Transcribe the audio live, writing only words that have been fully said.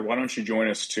Why don't you join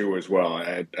us too as well?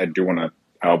 I do want to.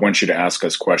 I want you to ask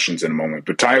us questions in a moment.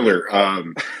 But Tyler, how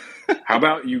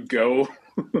about you go?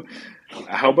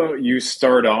 How about you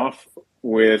start off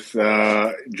with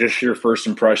just your first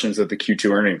impressions of the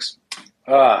Q2 earnings?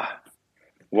 Wow.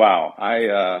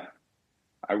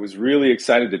 I was really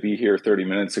excited to be here 30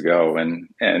 minutes ago and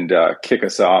kick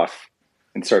us off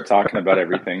and start talking about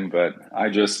everything, but I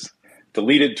just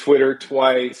deleted Twitter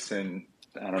twice, and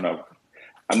I don't know.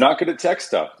 I'm not good at tech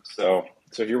stuff, so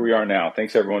here we are now.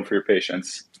 Thanks everyone for your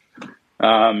patience.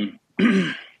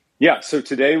 Yeah, so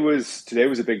today was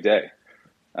a big day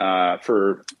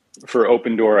for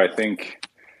Opendoor. I think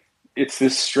it's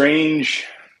this strange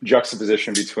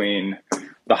juxtaposition between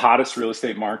the hottest real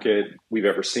estate market we've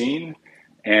ever seen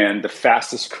and the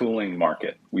fastest cooling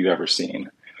market we've ever seen.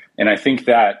 And I think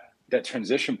that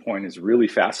transition point is really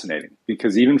fascinating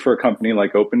because even for a company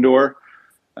like Opendoor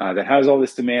that has all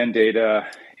this demand data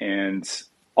and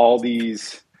all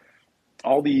these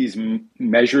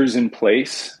measures in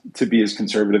place to be as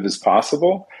conservative as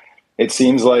possible, it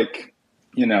seems like,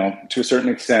 to a certain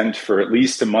extent, for at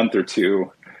least a month or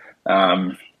two,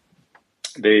 they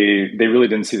really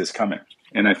didn't see this coming.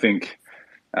 And I think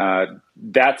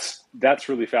that's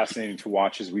really fascinating to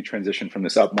watch as we transition from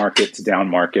this up market to down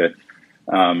market.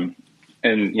 And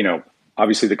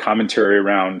obviously the commentary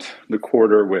around the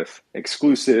quarter with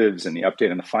exclusives and the update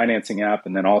on the financing app,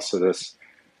 and then also this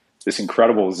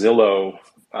incredible Zillow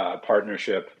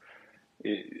partnership,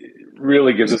 it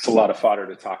really gives us a lot of fodder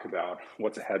to talk about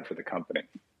what's ahead for the company.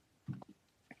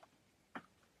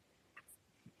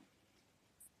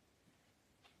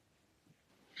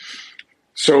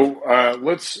 So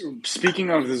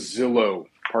speaking of the Zillow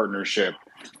partnership,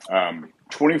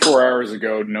 24 hours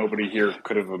ago, nobody here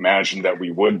could have imagined that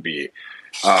we would be.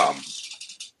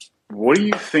 What do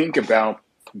you think about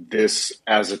this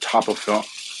as top of funnel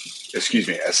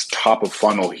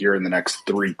here in the next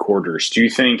 3 quarters? Do you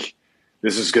think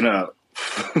this is going to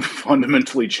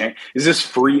fundamentally change? Is this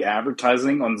free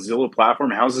advertising on the Zillow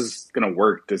platform? How's this going to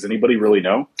work? Does anybody really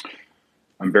know?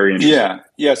 I'm very interested.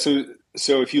 Yeah.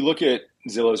 So if you look at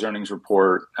Zillow's earnings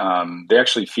report, they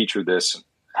actually feature this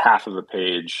half of a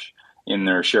page in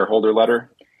their shareholder letter,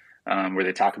 where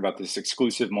they talk about this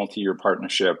exclusive multi-year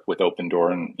partnership with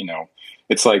Opendoor. And,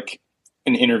 it's like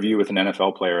an interview with an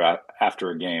NFL player after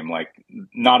a game. Like,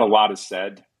 not a lot is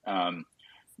said.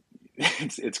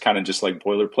 It's kind of just like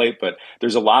boilerplate, but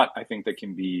there's a lot, I think, that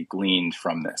can be gleaned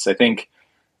from this. I think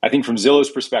from Zillow's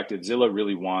perspective, Zillow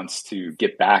really wants to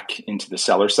get back into the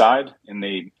seller side, and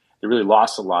they really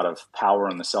lost a lot of power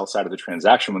on the sell side of the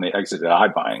transaction when they exited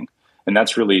iBuying. And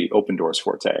that's really Opendoor's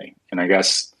forte. And I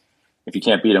guess if you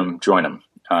can't beat them, join them.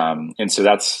 And so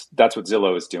that's what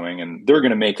Zillow is doing. And they're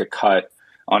going to make a cut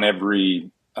on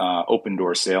every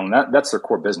Opendoor sale. And that's their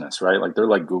core business, right? Like, they're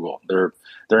like Google. They're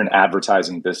an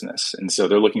advertising business. And so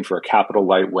they're looking for a capital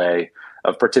light way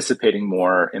of participating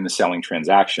more in the selling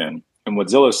transaction. And what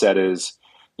Zillow said is,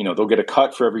 they'll get a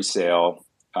cut for every sale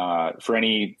for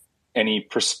any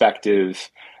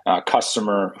prospective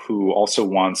customer who also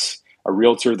wants a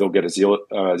realtor. They'll get a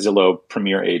Zillow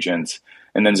Premier agent,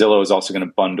 and then Zillow is also going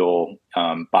to bundle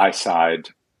buy-side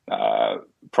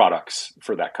products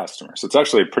for that customer. So it's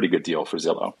actually a pretty good deal for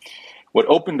Zillow. What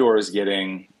Opendoor is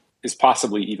getting is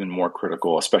possibly even more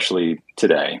critical, especially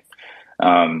today.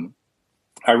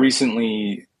 I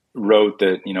recently wrote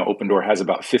that Opendoor has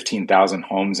about 15,000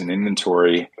 homes in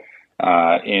inventory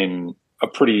in a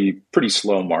pretty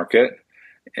slow market.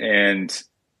 And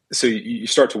so you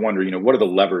start to wonder, what are the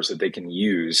levers that they can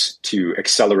use to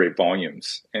accelerate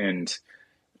volumes? And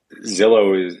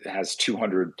Zillow has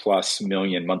 200 plus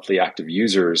million monthly active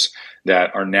users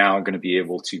that are now going to be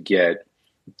able to get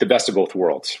the best of both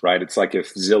worlds, right? It's like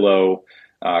if Zillow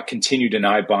continued in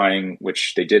iBuying,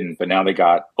 which they didn't, but now they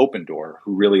got Opendoor,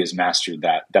 who really has mastered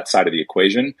that side of the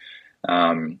equation.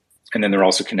 And then they're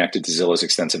also connected to Zillow's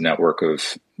extensive network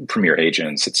of Premier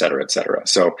agents, et cetera, et cetera.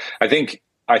 So I think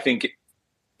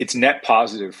it's net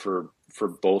positive for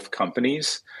both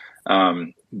companies.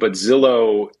 But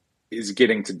Zillow is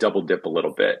getting to double dip a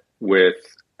little bit with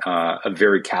a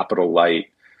very capital light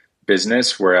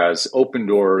business, whereas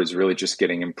Opendoor is really just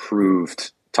getting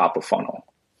improved top of funnel.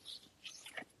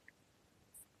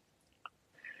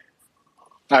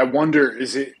 I wonder,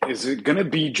 is it going to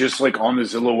be just like on the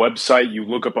Zillow website, you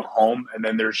look up a home and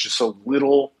then there's just a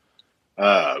little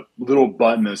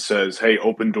button that says, hey,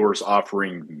 Opendoor's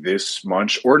offering this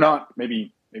much, or not,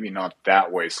 maybe not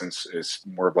that way, since it's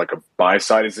more of like a buy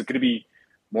side. Is it going to be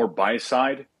more buy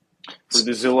side for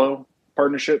the Zillow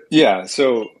partnership? Yeah.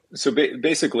 So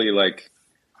basically, like,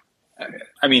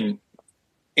 I mean,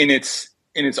 in its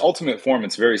in its ultimate form,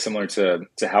 it's very similar to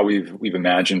how we've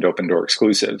imagined open door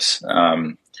exclusives,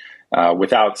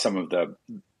 without some of the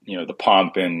the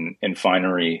pomp and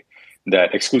finery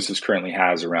that exclusives currently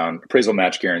has around appraisal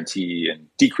match guarantee and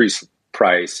decreased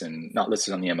price and not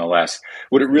listed on the MLS.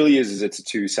 What it really is it's a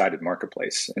two-sided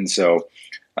marketplace, and so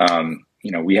we're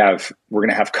going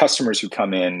to have customers who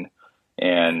come in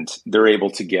and they're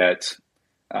able to get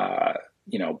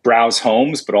browse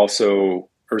homes, but also.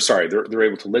 Or sorry, they're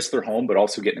able to list their home, but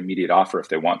also get an immediate offer if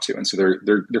they want to, and so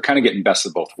they're kind of getting best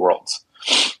of both worlds.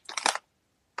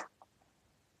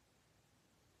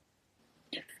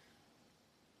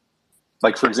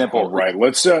 Like for example, right?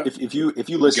 Let's if you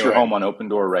list your home on Open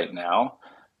Door right now,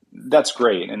 that's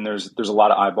great, and there's a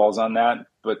lot of eyeballs on that,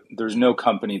 but there's no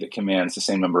company that commands the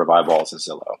same number of eyeballs as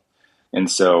Zillow,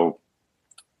 and so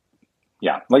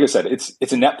yeah, like I said,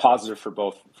 it's a net positive for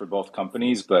both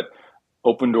companies, but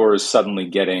Open Door is suddenly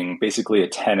getting basically a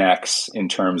 10x in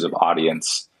terms of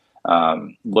audience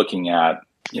looking at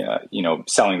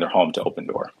selling their home to Open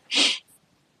Door.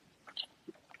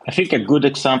 I think a good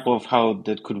example of how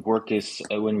that could work is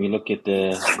when we look at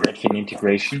the Redfin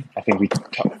integration. I think we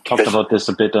talked about this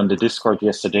a bit on the Discord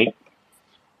yesterday,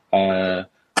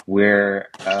 where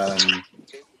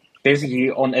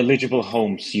basically on eligible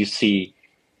homes you see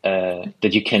that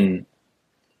you can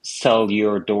sell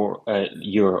your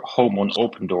home on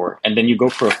Open Door, and then you go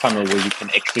for a funnel where you can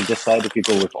actually decide if you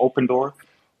go with Open Door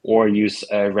or use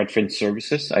Redfin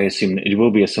services. I assume it will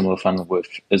be a similar funnel with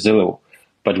Zillow,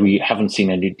 but we haven't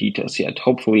seen any details yet.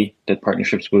 Hopefully that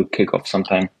partnerships will kick off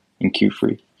sometime in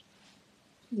Q3.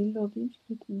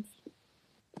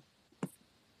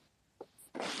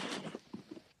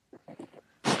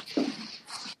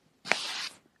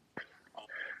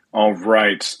 All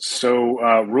right.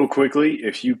 So real quickly,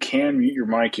 if you can mute your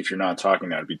mic if you're not talking,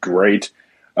 that'd be great.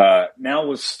 Now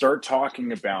let's start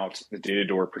talking about the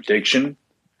Datador prediction,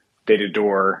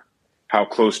 Datador, how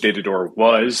close Datador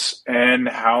was, and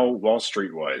how Wall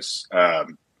Street was.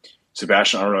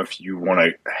 Sebastian, I don't know if you want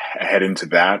to head into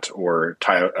that, or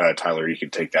Tyler, you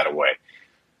can take that away.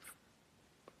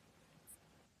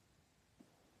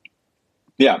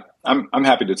 Yeah, I'm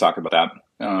happy to talk about that.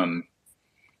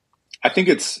 I think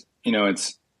it's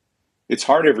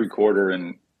hard every quarter,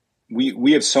 and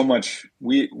we have so much,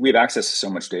 we have access to so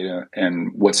much data,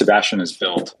 and what Sebastian has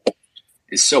built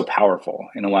is so powerful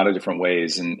in a lot of different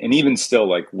ways. And even still,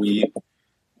 like we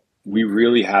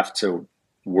really have to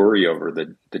worry over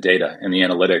the data and the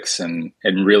analytics and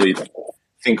really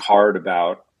think hard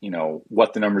about,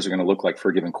 what the numbers are going to look like for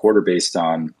a given quarter based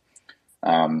on,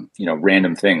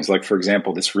 random things. Like, for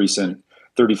example, this recent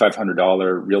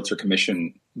 $3,500 realtor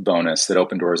commission bonus that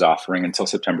Open Door is offering until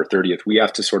September 30th. We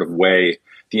have to sort of weigh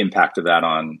the impact of that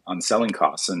on selling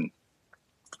costs. And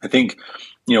I think,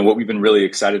 what we've been really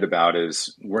excited about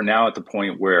is we're now at the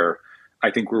point where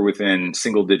I think we're within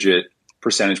single digit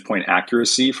percentage point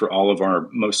accuracy for all of our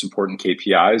most important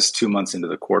KPIs 2 months into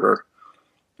the quarter.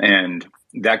 And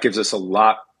that gives us a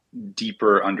lot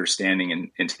deeper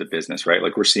understanding into the business, right?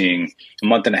 Like we're seeing a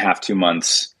month and a half, 2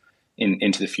 months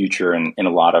into the future and in a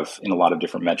lot of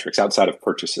different metrics outside of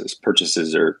purchases.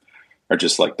 Purchases are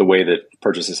just like the way that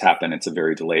purchases happen. It's a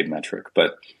very delayed metric,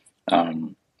 but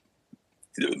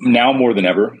now more than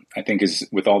ever, I think is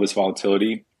with all this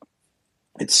volatility,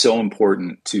 it's so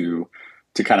important to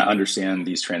kind of understand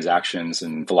these transactions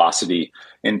and velocity.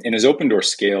 And as Open Door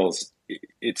scales,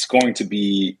 it's going to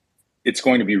be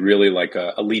really like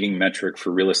a leading metric for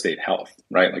real estate health,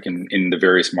 right? Like in the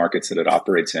various markets that it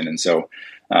operates in. And so,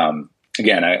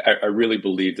 again, I really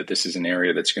believe that this is an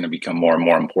area that's going to become more and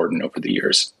more important over the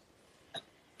years.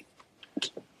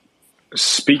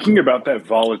 Speaking about that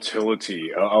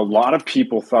volatility, a lot of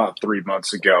people thought 3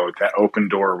 months ago that Open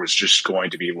Door was just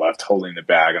going to be left holding the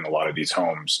bag on a lot of these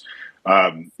homes.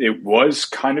 It was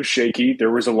kind of shaky.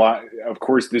 There was a lot. Of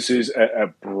course, this is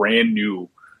a brand new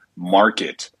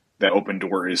market that Open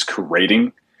Door is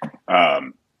creating,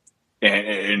 and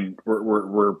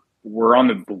we're on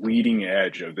the bleeding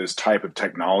edge of this type of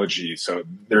technology. So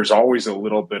there's always a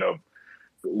little bit of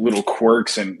little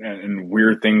quirks and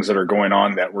weird things that are going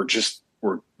on that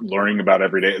we're learning about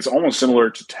every day. It's almost similar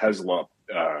to Tesla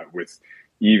with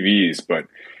EVs, but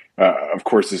of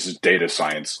course this is data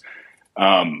science.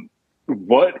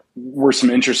 What were some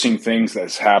interesting things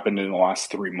that's happened in the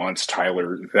last 3 months,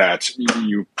 Tyler, that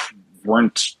you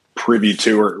weren't privy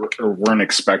to or weren't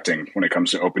expecting when it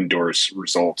comes to Open Door's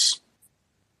results?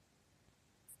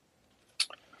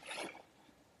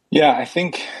 Yeah, I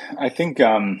think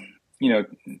to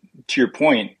your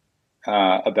point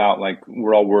about like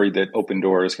we're all worried that Open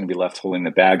Door is going to be left holding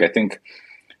the bag. I think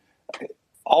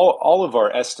all of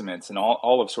our estimates and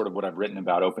all of sort of what I've written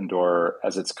about Open Door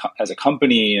as a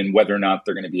company and whether or not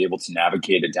they're going to be able to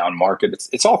navigate a down market,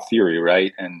 it's all theory,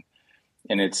 right? And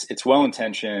it's well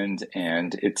intentioned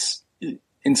and it's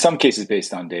in some cases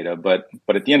based on data, but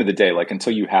at the end of the day, like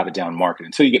until you have a down market,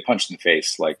 until you get punched in the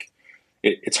face, like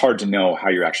it's hard to know how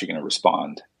you're actually going to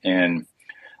respond. And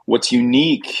what's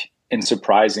unique and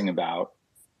surprising about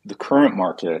the current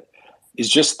market is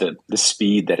just the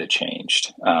speed that it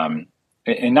changed.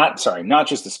 And not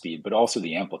just the speed, but also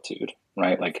the amplitude,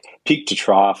 right? Like peak to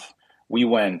trough, we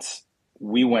went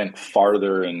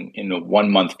farther in a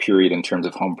 1 month period in terms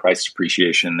of home price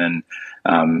depreciation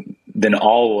than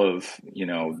all of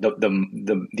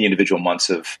the individual months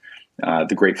of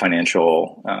the great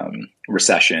financial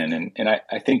recession. And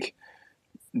I think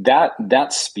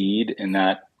that speed and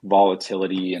that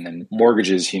volatility, and then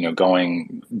mortgages,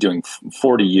 doing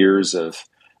 40 years of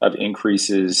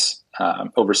increases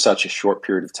over such a short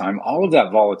period of time, all of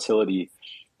that volatility,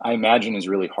 I imagine, is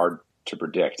really hard to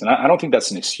predict. And I don't think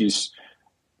that's an excuse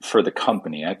for the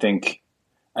company. I think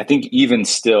even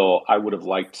still, I would have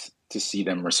liked to see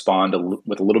them respond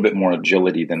with a little bit more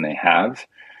agility than they have.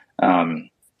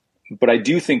 But I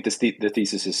do think the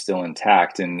thesis is still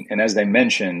intact. And as they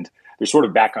mentioned, they're sort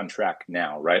of back on track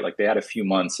now, right? Like they had a few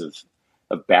months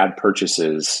of bad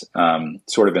purchases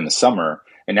sort of in the summer.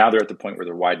 And now they're at the point where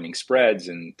they're widening spreads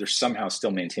and they're somehow still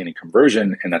maintaining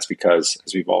conversion. And that's because,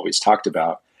 as we've always talked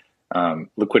about,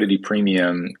 liquidity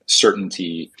premium,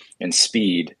 certainty, and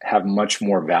speed have much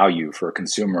more value for a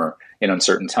consumer in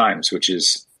uncertain times, which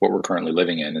is what we're currently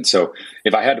living in. And so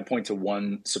if I had to point to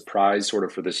one surprise sort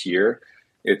of for this year,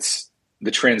 it's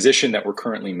the transition that we're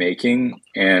currently making.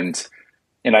 And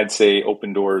I'd say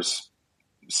Open Doors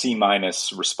C-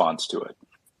 response to it.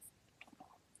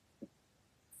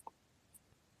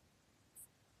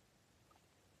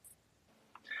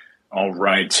 All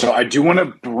right. So I do want to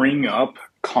bring up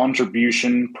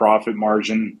contribution, profit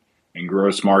margin, and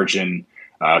gross margin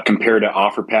compared to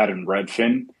OfferPad and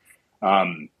Redfin.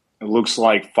 It looks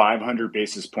like 500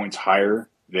 basis points higher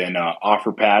than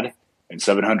OfferPad and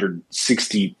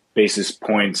 760 basis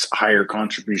points higher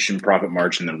contribution profit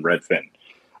margin than Redfin.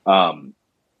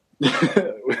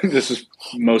 This is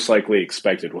most likely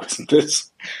expected, wasn't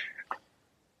this?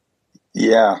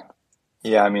 Yeah.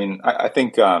 I mean, I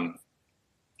think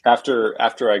after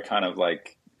I kind of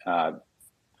like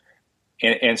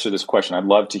answer this question, I'd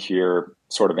love to hear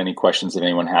sort of any questions that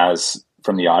anyone has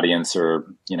from the audience, or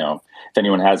if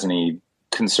anyone has any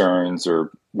concerns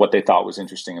or what they thought was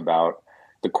interesting about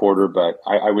the quarter. But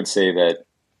I would say that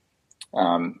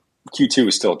Q2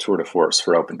 is still a tour de force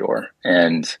for Open Door,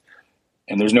 and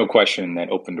there's no question that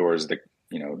Open Door is the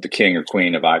king or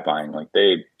queen of iBuying. Like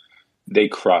they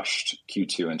crushed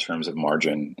Q2 in terms of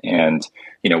margin, and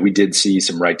we did see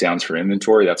some write downs for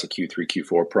inventory. That's a Q3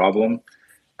 Q4 problem,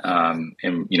 and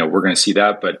we're going to see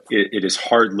that, but it is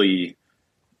hardly.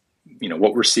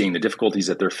 What we're seeing, the difficulties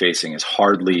that they're facing is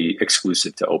hardly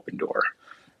exclusive to Open Door.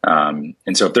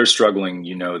 And so if they're struggling,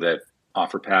 that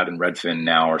OfferPad and Redfin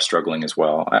now are struggling as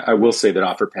well. I will say that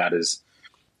OfferPad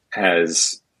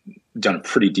has done a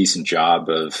pretty decent job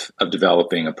of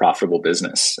developing a profitable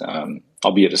business,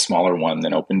 albeit a smaller one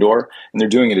than Open Door. And they're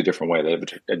doing it a different way. They have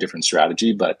a different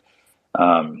strategy, but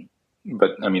I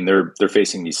mean, they're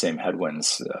facing these same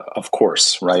headwinds, of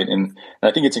course, right? And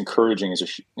I think it's encouraging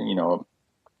as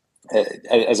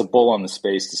a bull on the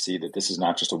space to see that this is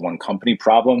not just a one company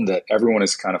problem, that everyone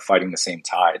is kind of fighting the same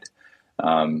tide.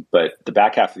 But the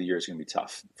back half of the year is going to be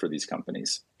tough for these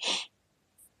companies.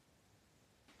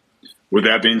 With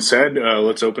that being said,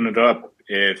 let's open it up.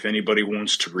 If anybody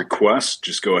wants to request,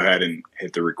 just go ahead and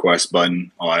hit the request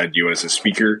button. I'll add you as a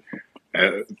speaker.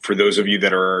 For those of you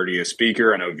that are already a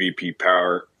speaker, I know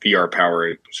VR Power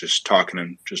was just talking to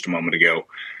him just a moment ago.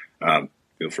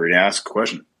 Feel free to ask a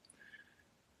question.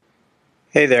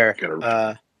 Hey there.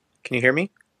 Can you hear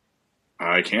me?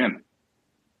 I can.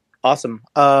 Awesome.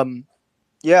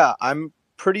 Yeah, I'm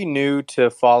pretty new to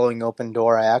following Open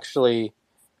Door. I actually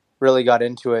really got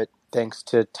into it thanks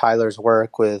to Tyler's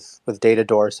work with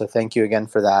Datador. So thank you again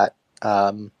for that.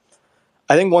 I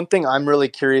think one thing I'm really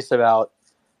curious about,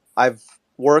 I've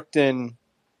worked in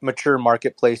mature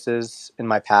marketplaces in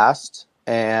my past,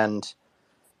 and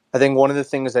I think one of the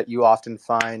things that you often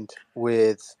find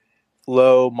with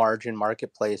low margin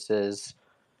marketplaces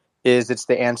is it's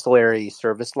the ancillary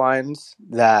service lines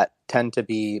that tend to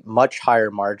be much higher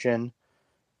margin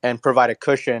and provide a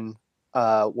cushion,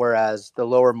 whereas the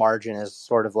lower margin is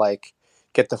sort of like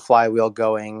get the flywheel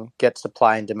going, get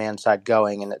supply and demand side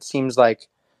going. And it seems like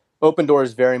Open Door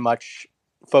is very much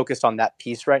focused on that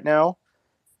piece right now.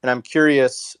 And I'm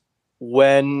curious,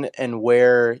 when and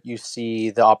where you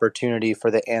see the opportunity for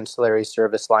the ancillary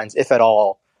service lines, if at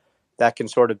all, that can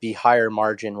sort of be higher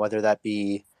margin, whether that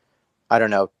be, I don't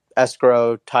know,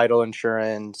 escrow, title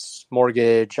insurance,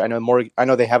 mortgage. I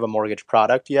know they have a mortgage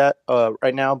product yet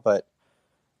right now, but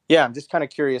yeah, I'm just kind of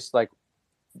curious, like,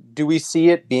 do we see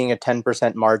it being a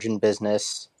 10% margin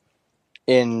business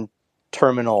in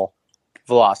terminal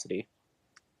velocity?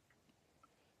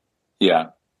 Yeah.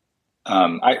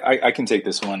 I can take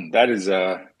this one. That is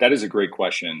a great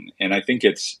question, and I think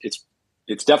it's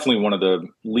definitely one of the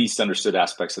least understood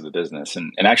aspects of the business.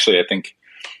 And actually, I think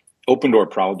Opendoor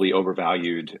probably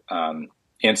overvalued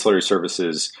ancillary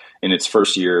services in its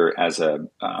first year as a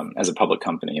public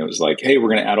company. It was like, hey, we're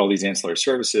going to add all these ancillary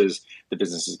services. The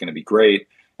business is going to be great.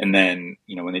 And then,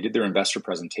 when they did their investor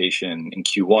presentation in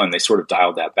Q1, they sort of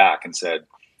dialed that back and said,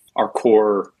 our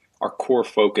core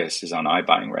focus is on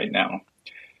iBuying right now.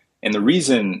 And the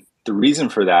reason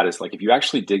for that is, like, if you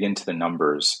actually dig into the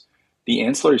numbers, the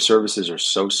ancillary services are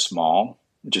so small,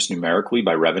 just numerically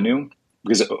by revenue,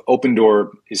 because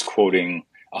Opendoor is quoting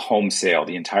a home sale.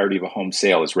 The entirety of a home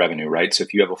sale is revenue, right? So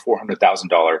if you have a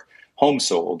 $400,000 home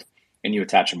sold and you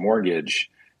attach a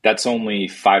mortgage, that's only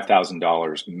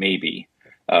 $5,000 maybe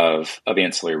of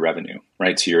ancillary revenue,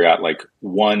 right? So you're at like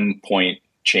 1 point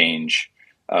change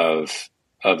of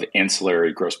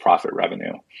ancillary gross profit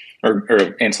revenue, or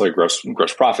ancillary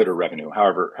gross profit or revenue,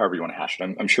 however you want to hash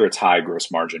it. I'm sure it's high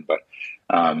gross margin, but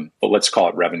let's call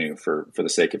it revenue for the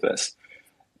sake of this.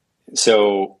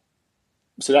 So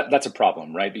that's a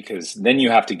problem, right? Because then you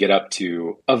have to get up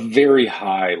to a very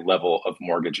high level of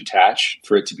mortgage attach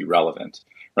for it to be relevant,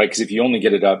 right? Because if you only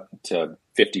get it up to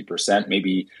 50%,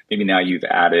 maybe now you've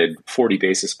added 40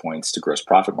 basis points to gross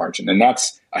profit margin, and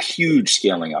that's a huge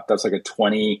scaling up. That's like a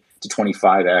 20 to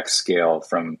 25x scale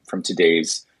from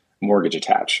today's mortgage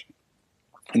attach.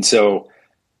 And so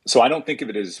I don't think of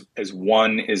it as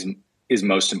one is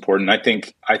most important. I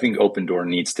think Opendoor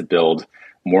needs to build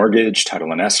mortgage,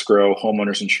 title and escrow,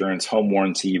 homeowners insurance, home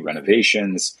warranty,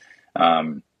 renovations.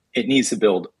 It needs to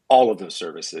build all of those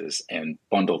services and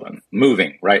bundle them.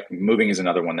 Moving, right? Moving is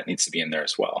another one that needs to be in there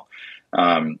as well.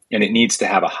 And it needs to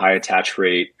have a high attach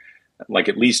rate, like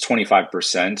at least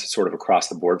 25% sort of across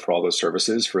the board for all those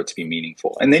services for it to be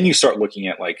meaningful. And then you start looking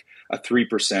at like a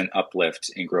 3%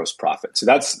 uplift in gross profit. So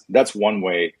that's one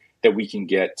way that we can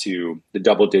get to the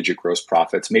double-digit gross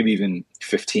profits, maybe even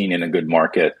 15 in a good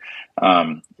market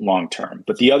long term.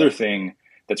 But the other thing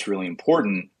that's really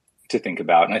important to think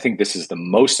about, and I think this is the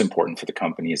most important for the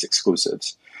company, is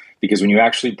exclusives. Because when you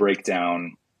actually break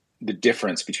down the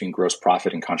difference between gross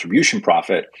profit and contribution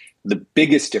profit, the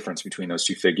biggest difference between those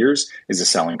two figures is the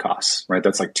selling costs, right?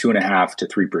 That's like 2.5% to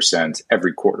 3%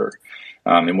 every quarter.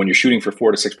 And when you're shooting for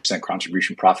 4 to 6%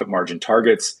 contribution profit margin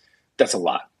targets, that's a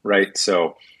lot, right?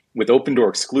 So with Opendoor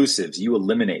exclusives, you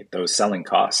eliminate those selling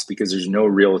costs because there's no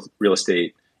real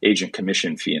estate agent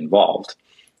commission fee involved.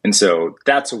 And so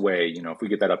that's a way, if we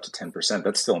get that up to 10%,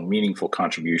 that's still a meaningful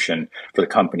contribution for the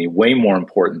company, way more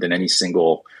important than any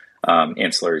single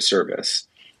ancillary service.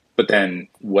 But then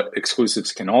what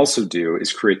exclusives can also do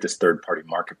is create this third-party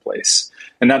marketplace.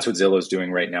 And that's what Zillow is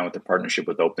doing right now with the partnership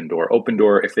with Opendoor.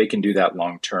 Opendoor, if they can do that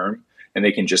long-term and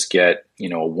they can just get, a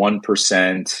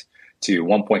 1% to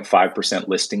 1.5%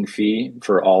 listing fee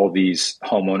for all of these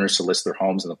homeowners to list their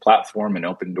homes on the platform, and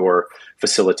Opendoor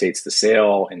facilitates the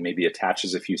sale and maybe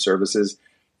attaches a few services.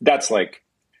 That's the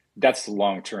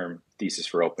long-term thesis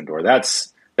for Opendoor.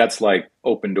 That's like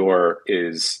Opendoor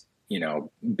is,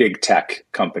 big tech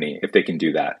company if they can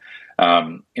do that.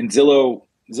 And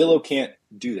Zillow can't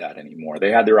do that anymore.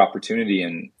 They had their opportunity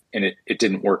and it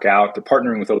didn't work out. They're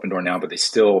partnering with Opendoor now, but they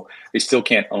still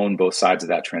can't own both sides of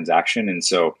that transaction. And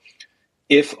so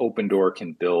if Opendoor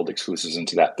can build exclusives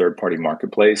into that third-party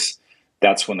marketplace,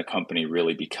 that's when the company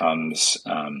really becomes,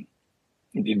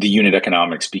 the unit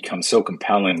economics become so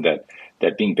compelling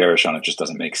that being bearish on it just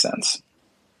doesn't make sense.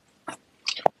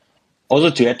 Also,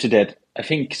 to add to that, I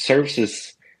think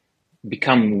services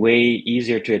become way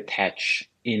easier to attach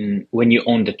when you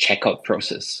own the checkout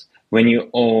process, when you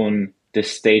own the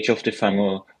stage of the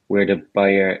funnel where the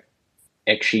buyer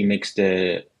actually makes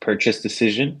the purchase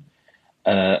decision.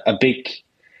 A big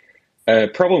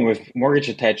problem with mortgage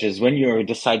attach is when you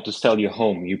decide to sell your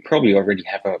home, you probably already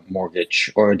have a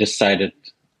mortgage or decided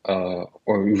or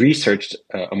researched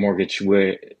a mortgage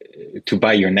to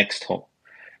buy your next home,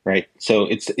 right? So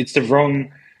it's the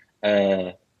wrong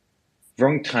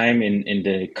time in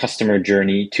the customer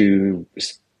journey to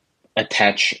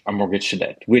attach a mortgage to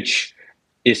that, which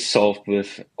is solved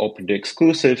with Opendoor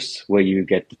exclusives, where you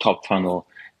get the top funnel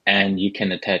and you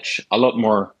can attach a lot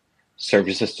more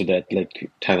services to that, like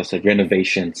Tyler said,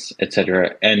 renovations,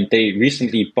 etc. And they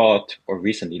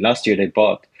last year, they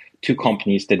bought two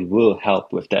companies that will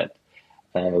help with that,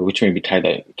 which maybe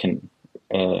Tyler can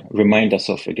remind us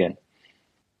of again.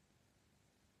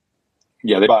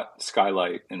 Yeah, they bought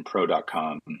Skylight and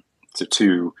Pro.com. So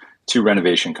two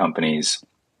renovation companies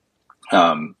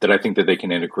that I think that they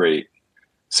can integrate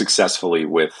successfully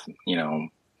with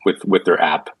their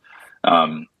app.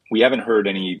 We haven't heard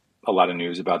a lot of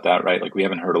news about that, right? Like we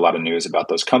haven't heard a lot of news about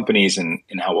those companies and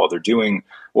how well they're doing,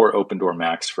 or Open Door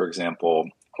Max, for example,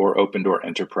 or Open Door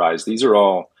Enterprise. These are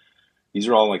all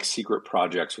like secret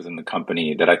projects within the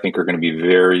company that I think are going to be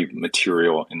very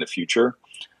material in the future.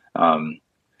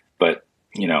 But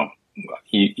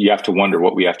you have to wonder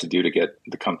what we have to do to get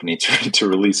the company to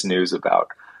release news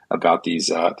about these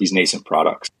nascent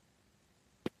products.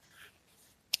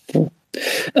 Cool.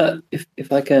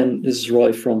 If I can, this is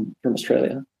Roy from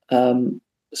Australia.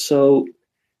 So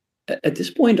at this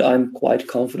point, I'm quite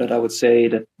confident, I would say,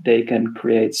 that they can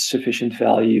create sufficient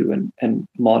value and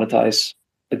monetize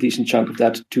a decent chunk of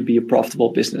that to be a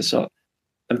profitable business. So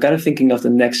I'm kind of thinking of the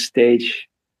next stage,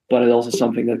 but it's also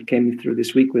something that came through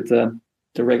this week with the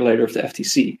regulator of the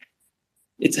FTC.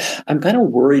 I'm kind of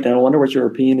worried, and I wonder what your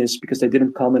opinion is, because they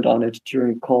didn't comment on it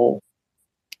during the call,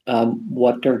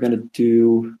 what they're going to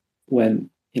do when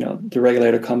the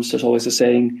regulator comes. There's always a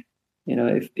saying,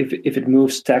 if it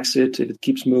moves, tax it. If it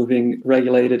keeps moving,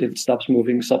 regulate it. If it stops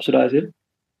moving, subsidize it.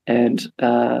 And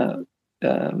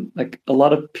like a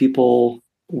lot of people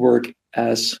work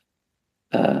as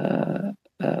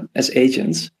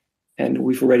agents, and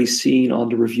we've already seen on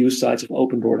the review sites of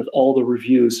Open Door that all the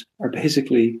reviews are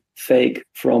basically fake.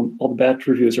 From all the bad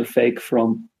reviews are fake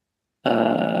from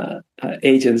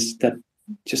agents that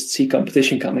just see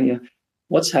competition coming. Yeah.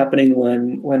 What's happening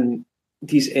when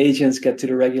these agents get to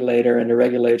the regulator, and the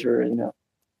regulator,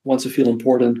 wants to feel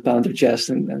important, pound their chest,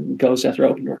 and goes after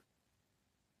Open Door?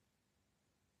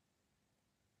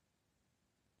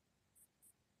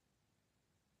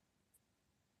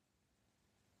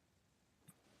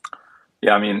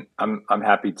 Yeah, I mean, I'm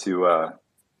happy to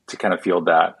kind of field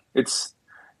that.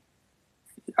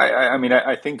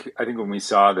 I think when we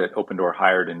saw that Open Door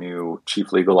hired a new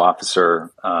chief legal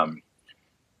officer,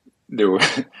 there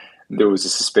was a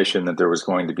suspicion that there was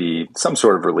going to be some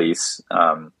sort of release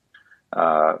of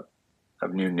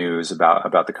new news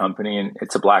about the company, and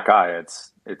it's a black eye.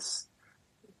 It's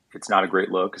not a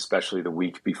great look, especially the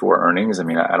week before earnings. I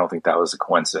mean, I don't think that was a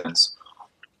coincidence.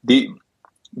 The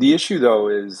issue, though,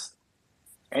 is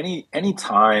any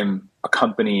time a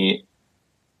company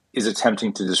is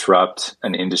attempting to disrupt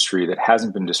an industry that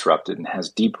hasn't been disrupted and has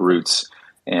deep roots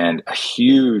and a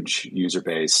huge user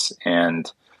base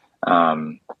and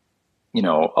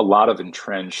a lot of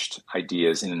entrenched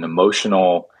ideas in an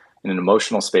emotional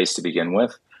space to begin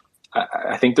with,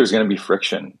 I think there's going to be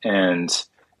friction, and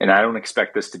I don't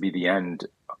expect this to be the end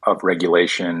of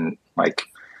regulation,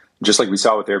 just like we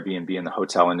saw with Airbnb in the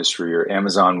hotel industry, or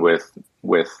Amazon with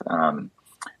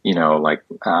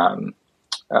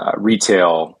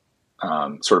retail,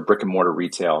 sort of brick and mortar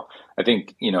retail. I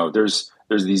think there's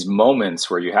these moments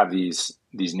where you have these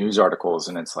news articles,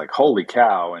 and it's like, holy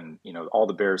cow, and all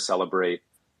the bears celebrate,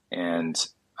 and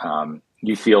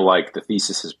you feel like the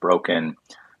thesis is broken.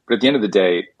 But at the end of the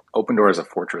day, Open Door is a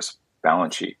fortress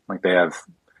balance sheet. Like, they have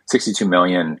 62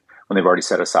 million when they've already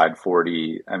set aside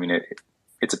 40. I mean,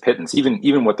 it's a pittance.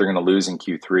 Even what they're going to lose in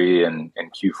Q3 and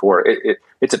Q4,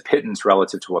 it's a pittance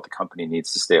relative to what the company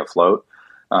needs to stay afloat.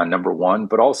 Number one,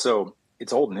 but also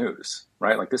it's old news,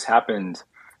 right? Like, this happened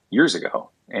years ago,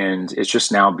 and it's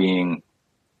just now being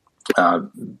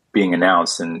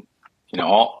announced. And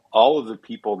all of the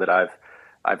people that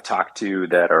I've talked to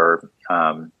that are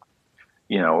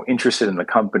interested in the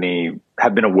company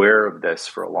have been aware of this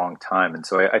for a long time. And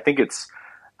so I think it's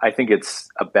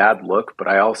a bad look, but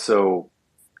I also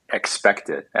expect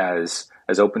it as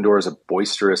Open Door is a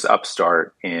boisterous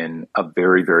upstart in a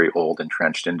very, very old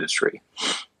entrenched industry.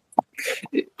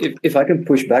 If I can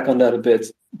push back on that a bit,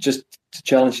 just to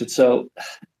challenge it. So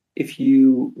if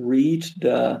you read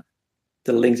the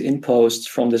LinkedIn posts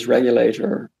from this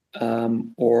regulator,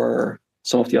 or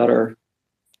some of the other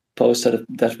posts that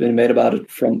have been made about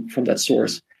it from that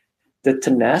source, the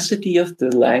tenacity of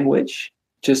the language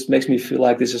just makes me feel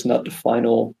like this is not the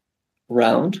final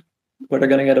round where they're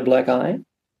going to get a black eye,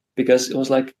 because it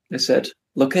was like they said,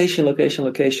 location, location,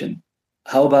 location.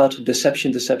 How about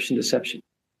deception, deception, deception?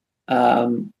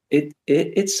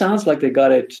 It sounds like they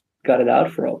got it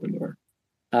out for Open Door.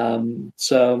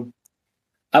 So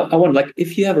I wonder, like,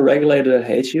 if you have a regulator that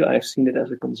hates you, I've seen it as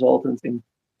a consultant in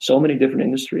so many different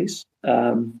industries.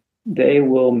 they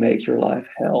will make your life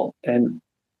hell, and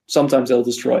sometimes they'll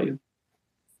destroy you.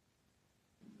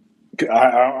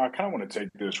 I kind of want to take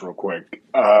this real quick.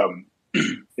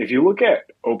 If you look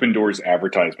at Open Doors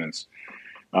advertisements,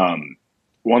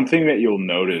 one thing that you'll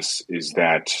notice is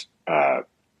that,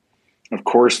 of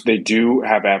course, they do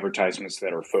have advertisements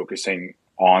that are focusing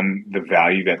on the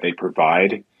value that they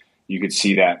provide. You could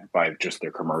see that by just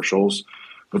their commercials,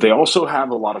 but they also have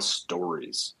a lot of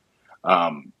stories,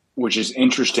 which is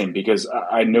interesting because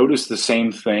I noticed the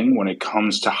same thing when it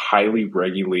comes to highly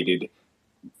regulated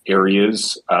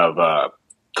areas of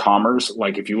commerce.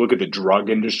 Like if you look at the drug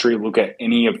industry, look at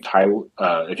any of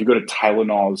if you go to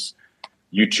Tylenol's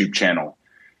YouTube channel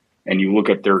and you look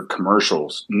at their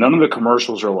commercials, none of the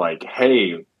commercials are like,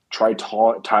 hey, try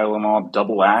Tylenol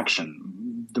double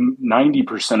action.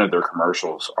 90% of their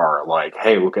commercials are like,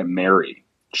 hey, look at Mary.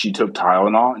 She took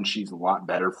Tylenol and she's a lot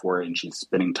better for it and she's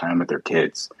spending time with their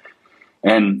kids.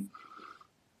 And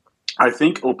I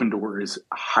think Open Door is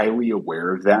highly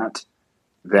aware of that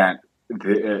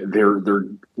they're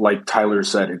like Tyler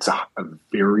said, it's a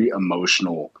very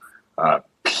emotional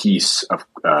piece of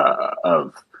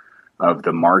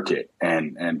the market,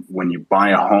 and when you buy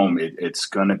a home, it's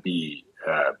going to be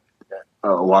a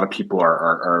lot of people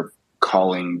are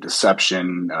calling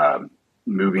deception,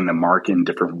 moving the market in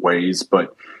different ways.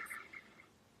 But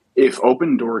if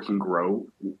Open Door can grow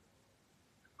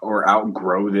or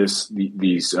outgrow these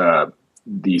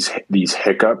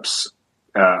hiccups,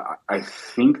 I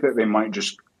think that they might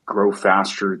just grow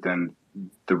faster than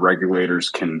the regulators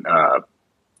can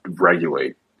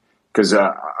regulate. Because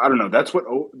I don't know, that's what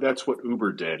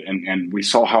Uber did, and we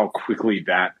saw how quickly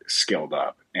that scaled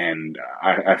up, and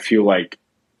I feel like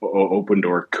Open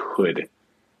Door could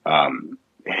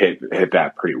hit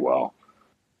that pretty well.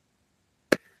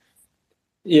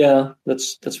 Yeah,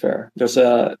 that's fair. There's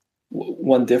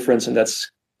one difference, and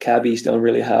that's cabbies don't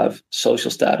really have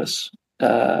social status,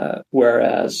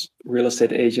 whereas real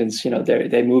estate agents,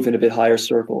 they move in a bit higher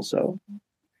circle. So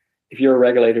if you're a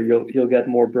regulator, you'll get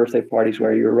more birthday parties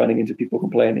where you're running into people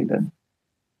complaining than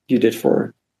you did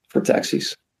for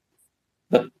taxis.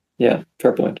 But yeah,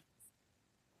 fair point.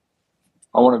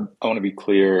 I want to be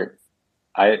clear.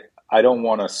 I don't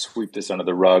want to sweep this under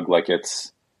the rug like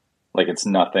it's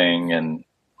nothing and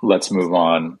let's move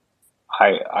on.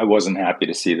 I wasn't happy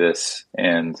to see this,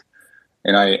 and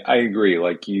I agree.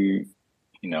 Like you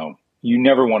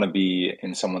never want to be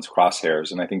in someone's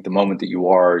crosshairs, and I think the moment that you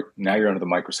are, now you're under the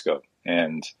microscope,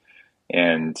 and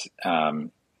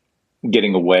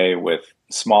getting away with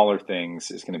smaller things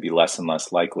is going to be less and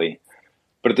less likely.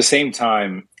 But at the same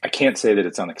time, I can't say that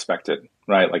it's unexpected,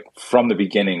 right? Like from the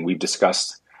beginning, we've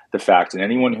discussed the fact, and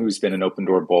anyone who's been an Open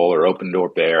Door bull or Open Door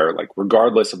bear, like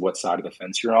regardless of what side of the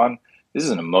fence you're on, this is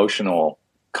an emotional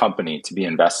company to be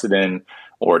invested in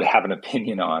or to have an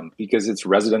opinion on, because it's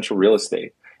residential real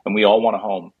estate and we all want a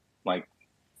home. Like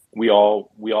we all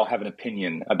have an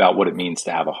opinion about what it means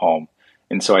to have a home.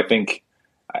 And so I think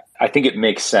it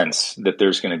makes sense that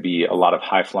there's going to be a lot of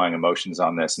high flying emotions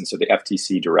on this. And so the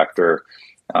FTC director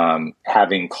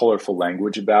having colorful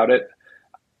language about it,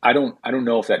 I don't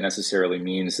know if that necessarily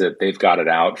means that they've got it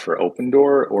out for Open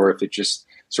Door, or if it just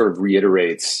sort of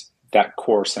reiterates that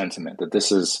core sentiment that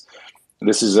this is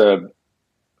a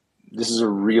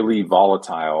really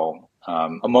volatile,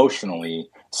 emotionally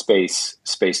space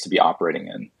to be operating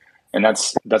in. And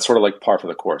that's sort of like par for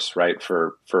the course, right?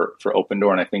 For Open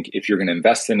Door. And I think if you're going to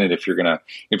invest in it, if you're going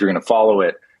to follow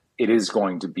it, it is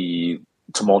going to be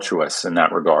tumultuous in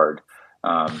that regard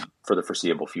for the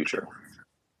foreseeable future.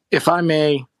 If I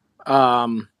may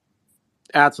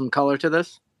add some color to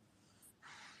this.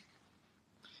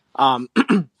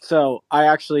 So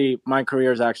my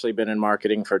career has actually been in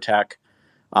marketing for tech.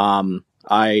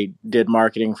 I did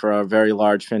marketing for a very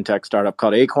large fintech startup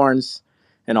called Acorns,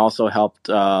 and also helped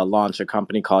launch a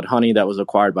company called Honey that was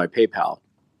acquired by PayPal.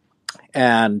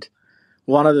 And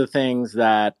one of the things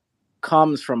that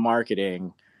comes from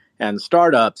marketing and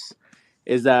startups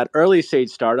is that early stage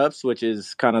startups, which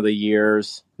is kind of the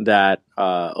years that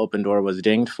Open Door was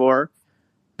dinged for,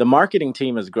 the marketing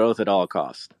team is growth at all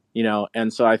costs,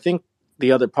 And so I think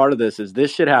the other part of this is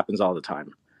this shit happens all the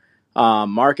time.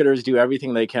 Marketers do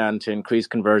everything they can to increase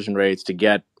conversion rates, to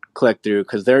get click through,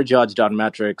 because they're judged on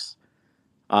metrics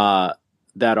that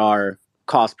are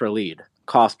cost per lead,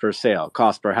 cost per sale,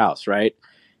 cost per house, right?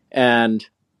 And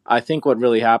I think what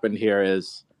really happened here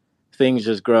is things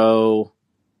just grow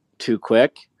too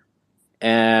quick,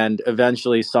 and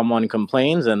eventually someone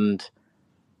complains, and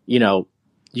you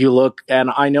look, and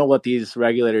I know what these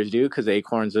regulators do, because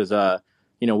Acorns is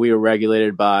we were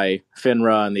regulated by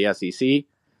FINRA and the SEC.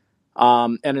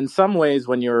 And in some ways,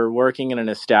 when you're working in an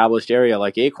established area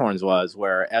like Acorns was,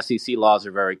 where SEC laws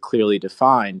are very clearly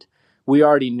defined, we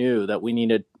already knew that we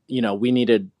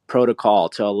needed protocol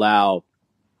to allow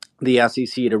the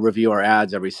SEC to review our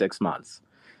ads every 6 months.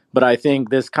 But I think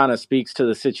this kind of speaks to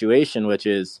the situation, which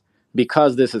is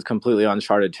because this is completely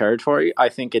uncharted territory, I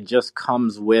think it just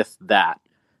comes with that.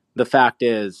 The fact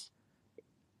is,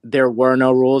 there were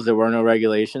no rules, there were no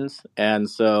regulations. And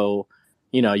so,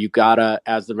 you gotta,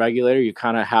 as the regulator, you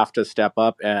kind of have to step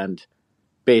up and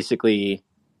basically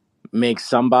make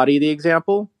somebody the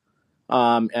example.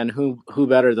 And who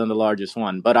better than the largest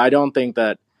one? But I don't think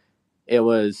that it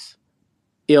was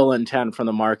ill intent from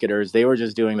the marketers. They were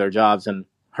just doing their jobs. And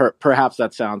perhaps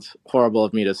that sounds horrible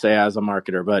of me to say as a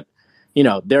marketer, but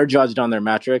they're judged on their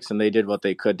metrics, and they did what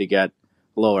they could to get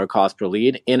lower cost per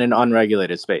lead in an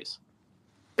unregulated space.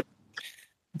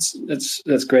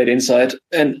 That's great insight.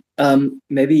 And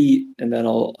maybe, and then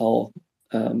I'll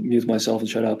mute myself and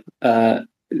shut up.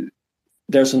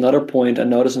 There's another point. I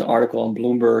noticed an article on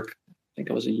Bloomberg, I think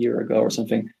it was a year ago or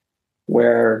something,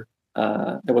 where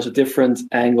there was a different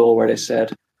angle where they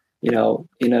said, in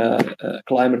a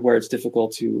climate where it's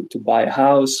difficult to buy a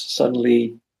house,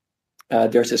 suddenly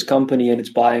there's this company and it's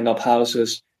buying up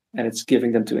houses and it's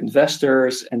giving them to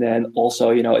investors. And then also,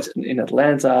 it's in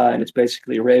Atlanta and it's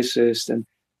basically racist. And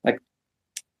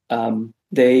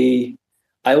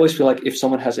I always feel like if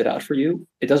someone has it out for you,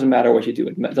 it doesn't matter what you do.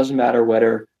 It doesn't matter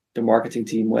whether the marketing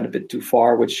team went a bit too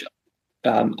far, which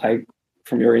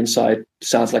from your insight,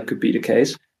 sounds like could be the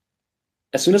case.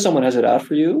 As soon as someone has it out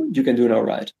for you, you can do no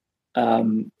right.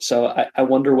 So I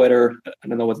wonder whether, I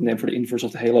don't know what the name for the inverse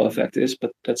of the halo effect is,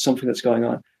 but that's something that's going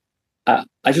on.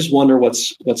 I just wonder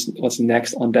what's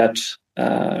next on that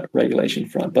regulation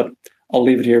front. But I'll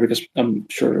leave it here because I'm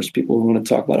sure there's people who want to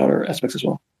talk about other aspects as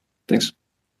well. Thanks.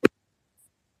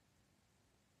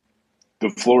 The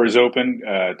floor is open.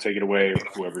 Take it away,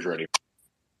 whoever's ready.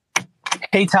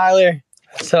 Hey, Tyler.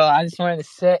 So I just wanted to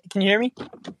say, can you hear me?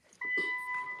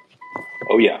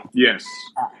 Oh, yeah. Yes.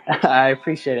 I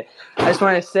appreciate it. I just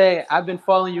wanted to say I've been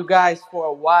following you guys for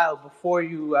a while before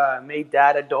you made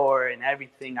Datador and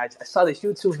everything. I saw this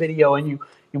YouTube video and you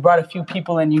brought a few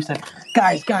people and you said,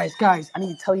 guys, I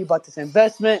need to tell you about this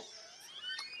investment.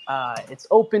 It's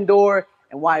Opendoor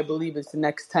and why I believe it's the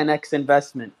next 10x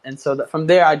investment. And so from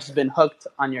there, I've just been hooked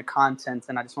on your content,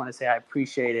 and I just want to say I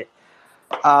appreciate it.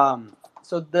 I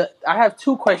have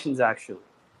two questions, actually.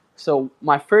 So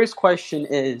my first question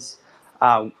is,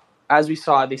 as we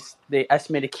saw, they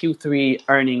estimated Q3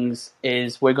 earnings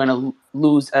is we're going to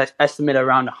lose an estimate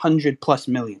around 100 plus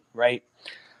million, right?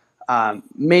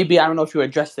 Maybe, I don't know if you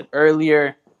addressed it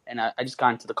earlier, and I just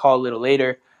got into the call a little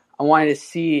later. I wanted to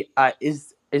see,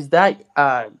 is that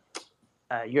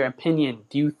your opinion?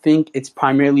 Do you think it's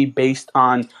primarily based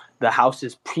on the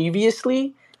houses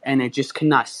previously and it just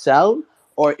cannot sell?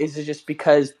 Or is it just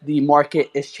because the market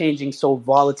is changing so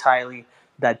volatilely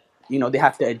that, they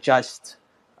have to adjust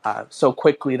so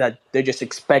quickly that they're just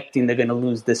expecting they're going to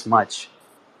lose this much?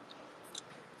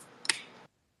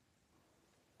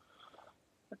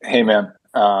 Hey, man.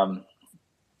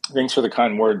 Thanks for the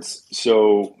kind words.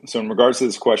 So in regards to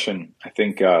this question, I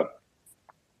think what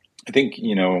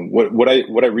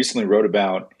I recently wrote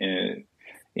about on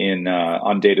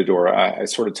Datador, I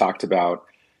sort of talked about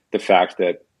the fact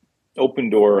that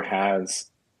Opendoor has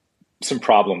some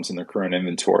problems in their current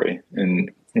inventory,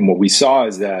 and what we saw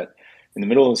is that in the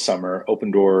middle of the summer,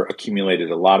 Opendoor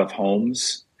accumulated a lot of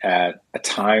homes at a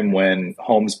time when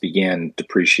homes began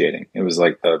depreciating. It was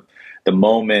like the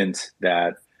moment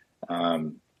that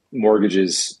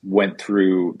mortgages went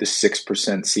through the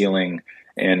 6% ceiling,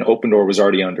 and Opendoor was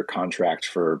already under contract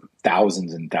for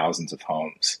thousands and thousands of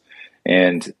homes.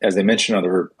 And as they mentioned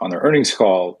on their earnings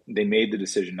call, they made the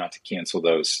decision not to cancel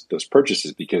those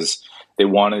purchases because they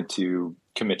wanted to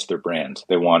commit to their brand.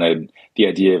 They wanted the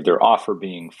idea of their offer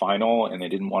being final, and they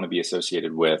didn't want to be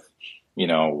associated with,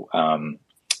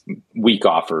 weak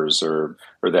offers or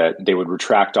that they would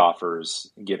retract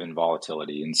offers given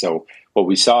volatility. And so what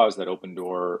we saw is that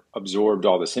Opendoor absorbed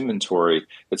all this inventory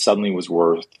that suddenly was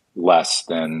worth less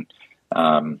than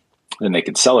they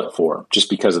could sell it for, just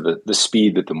because of the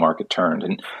speed that the market turned.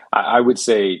 And I would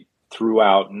say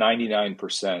throughout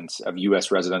 99% of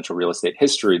U.S. residential real estate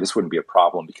history, this wouldn't be a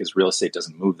problem because real estate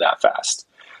doesn't move that fast.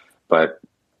 But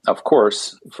of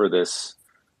course, for this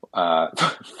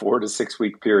 4 to 6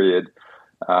 week period,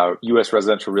 U.S.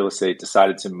 residential real estate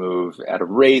decided to move at a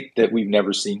rate that we've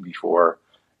never seen before,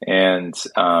 and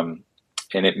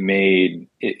it made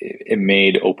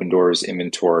Opendoor's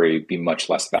inventory be much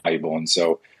less valuable. And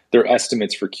so their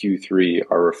estimates for Q3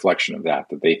 are a reflection of that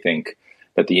they think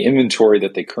that the inventory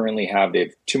that they currently have, they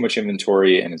have too much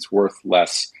inventory and it's worth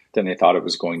less than they thought it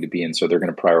was going to be. And so they're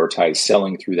going to prioritize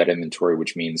selling through that inventory,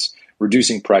 which means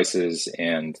reducing prices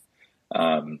and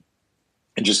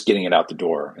just getting it out the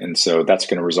door. And so that's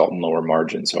going to result in lower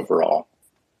margins overall.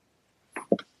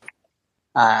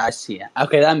 I see.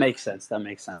 Okay, that makes sense.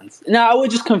 Now, I was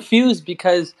just confused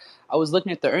because I was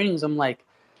looking at the earnings. I'm like,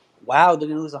 wow, they're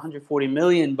gonna lose 140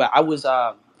 million. But I was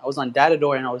on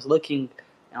Datador and I was looking,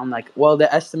 and I'm like, well,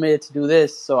 they're estimated to do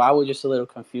this. So I was just a little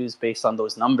confused based on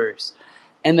those numbers.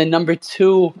 And then number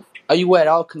two, are you at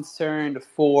all concerned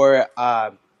for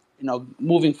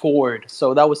moving forward?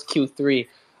 So that was Q3.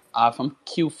 From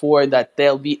Q4, that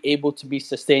they'll be able to be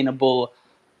sustainable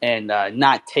and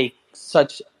not take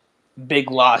such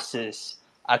big losses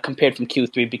compared from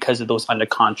Q3 because of those under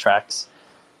contracts.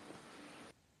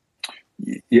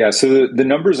 Yeah, so the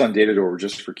numbers on Datador were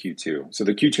just for Q2. So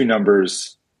the Q2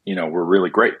 numbers, were really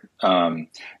great, and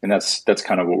that's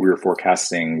kind of what we were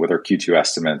forecasting with our Q2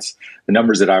 estimates. The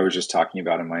numbers that I was just talking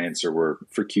about in my answer were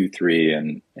for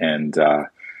Q3 and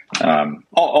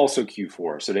also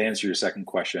Q4. So to answer your second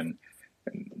question,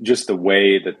 just the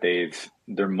way that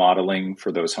they're modeling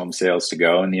for those home sales to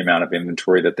go and the amount of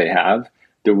inventory that they have,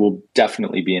 there will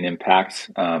definitely be an impact,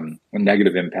 a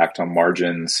negative impact on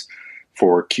margins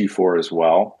for Q4 as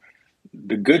well.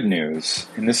 The good news,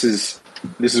 and this is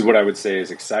what I would say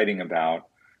is exciting about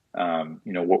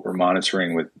what we're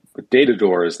monitoring with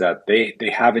Datador, is that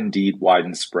they have indeed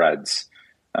widened spreads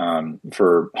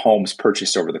for homes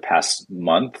purchased over the past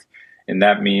month. And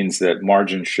that means that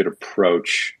margins should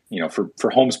approach,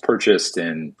 for homes purchased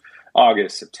in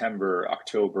August, September,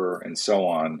 October, and so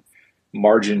on,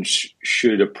 margins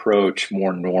should approach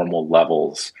more normal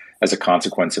levels as a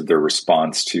consequence of their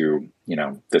response to,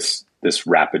 this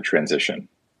rapid transition.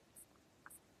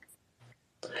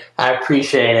 I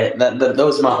appreciate it.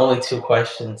 Those are my only two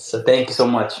questions. So thank you so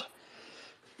much.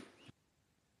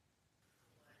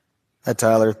 Hi,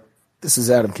 Tyler. This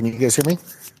is Adam. Can you guys hear me?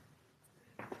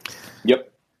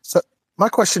 Yep. So my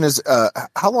question is,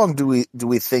 how long do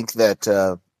we think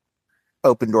that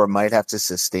Opendoor might have to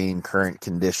sustain current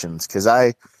conditions? Because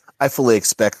I fully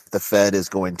expect the Fed is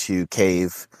going to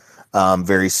cave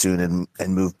very soon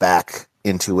and move back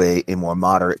into a more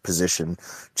moderate position.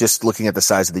 Just looking at the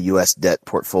size of the U.S. debt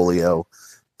portfolio,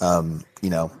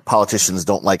 politicians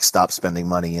don't like stop spending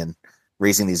money, and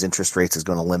raising these interest rates is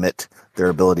going to limit their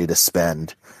ability to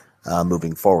spend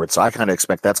moving forward. So I kind of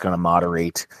expect that's going to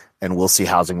moderate, and we'll see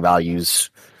housing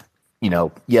values.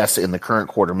 Yes, in the current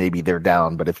quarter, maybe they're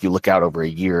down, but if you look out over a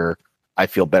year, I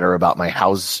feel better about my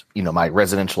my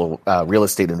residential real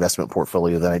estate investment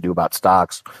portfolio than I do about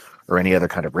stocks or any other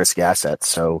kind of risk assets.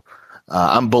 So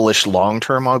I'm bullish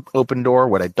long-term on Opendoor.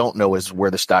 What I don't know is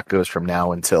where the stock goes from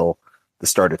now until the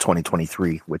start of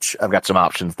 2023, which I've got some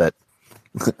options that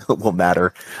will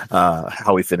matter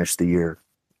how we finish the year.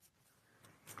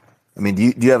 I mean,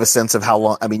 do you have a sense of how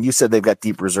long? I mean, you said they've got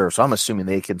deep reserves, so I'm assuming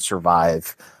they can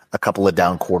survive a couple of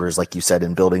down quarters, like you said,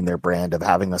 in building their brand of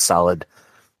having a solid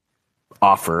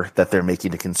offer that they're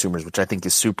making to consumers, which I think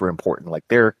is super important. Like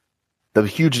the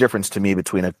huge difference to me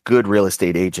between a good real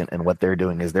estate agent and what they're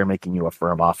doing is they're making you a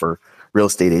firm offer. Real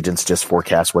estate agents just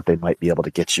forecast what they might be able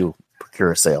to get you,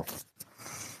 procure a sale.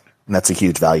 And that's a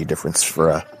huge value difference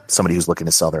for somebody who's looking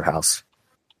to sell their house.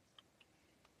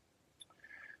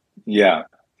 Yeah.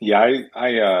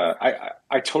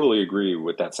 I totally agree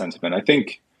with that sentiment. I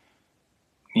think,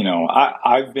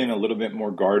 I've been a little bit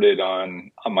more guarded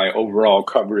on my overall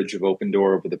coverage of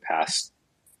Opendoor over the past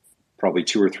probably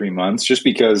 2 or 3 months, just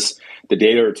because the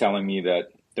data are telling me that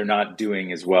they're not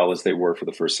doing as well as they were for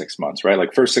the first 6 months, right?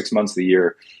 Like first 6 months of the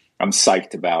year, I'm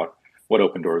psyched about what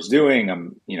Opendoor is doing.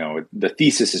 The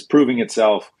thesis is proving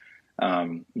itself,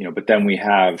 but then we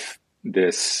have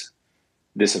this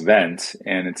event,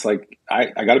 and it's like,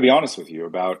 I got to be honest with you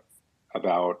about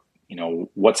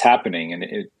what's happening.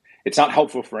 And it's not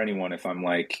helpful for anyone if I'm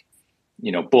like,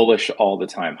 bullish all the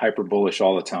time, hyper bullish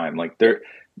all the time. Like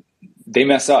they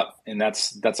mess up, and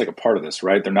that's like a part of this,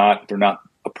 right? They're not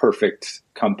a perfect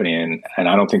company, and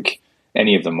I don't think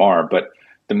any of them are. But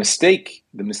the mistake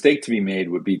to be made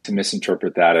would be to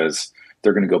misinterpret that as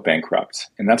they're going to go bankrupt,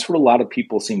 and that's what a lot of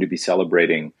people seem to be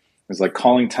celebrating, is like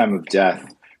calling time of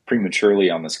death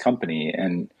prematurely on this company.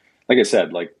 And like I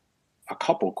said, like a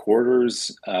couple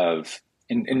quarters of,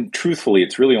 and truthfully,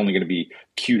 it's really only going to be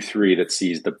Q3 that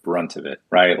sees the brunt of it,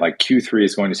 right? Like Q3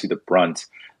 is going to see the brunt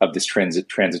of this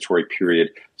transitory period.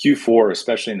 Q4,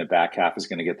 especially in the back half, is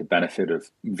going to get the benefit of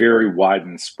very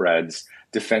widened spreads,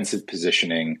 defensive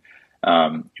positioning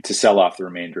to sell off the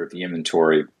remainder of the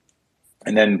inventory.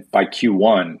 And then by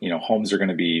Q1, homes are going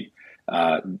to be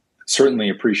certainly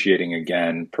appreciating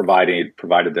again, provided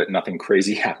that nothing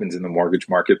crazy happens in the mortgage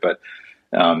market. But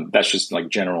that's just like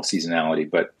general seasonality.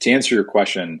 But to answer your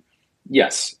question,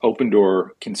 yes, Opendoor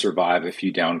can survive a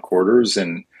few down quarters,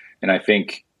 and I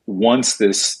think once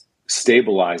this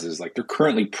stabilizes, like they're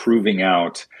currently proving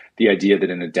out the idea that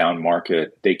in a down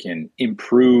market they can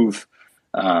improve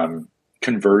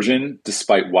conversion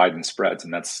despite widened spreads,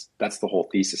 and that's the whole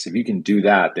thesis. If you can do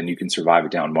that, then you can survive a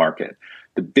down market.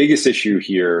 The biggest issue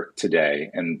here today,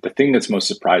 and the thing that's most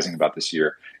surprising about this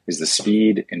year, is the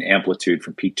speed and amplitude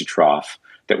from peak to trough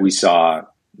that we saw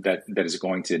that is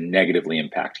going to negatively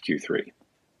impact Q3.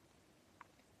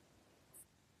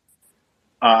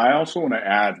 I also want to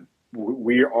add,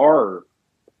 we are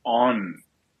on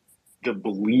the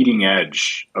bleeding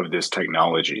edge of this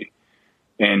technology.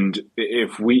 And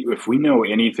if we know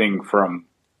anything from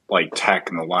like tech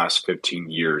in the last 15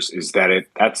 years, is that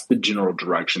that's the general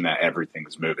direction that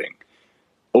everything's moving.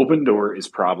 Opendoor is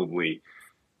probably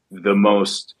the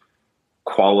most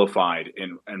qualified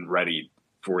and ready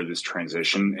for this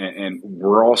transition. And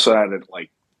we're also at it like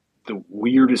the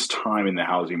weirdest time in the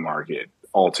housing market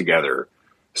altogether.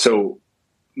 So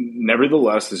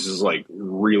nevertheless, this is like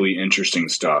really interesting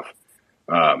stuff.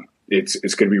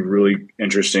 It's going to be really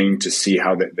interesting to see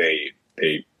how that they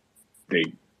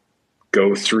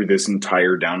go through this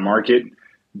entire down market.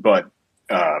 But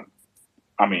I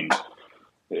mean,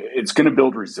 it's going to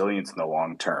build resilience in the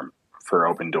long term for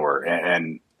Opendoor,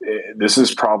 and this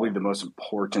is probably the most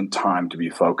important time to be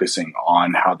focusing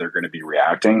on how they're going to be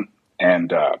reacting.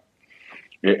 And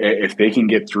if they can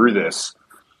get through this,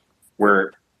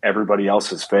 where everybody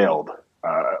else has failed,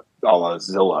 a la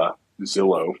Zillow,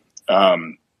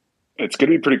 it's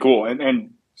going to be pretty cool.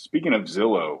 And speaking of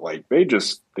Zillow, like they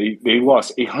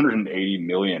lost $880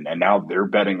 million, and now they're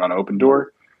betting on Opendoor.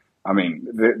 I mean,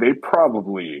 they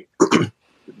probably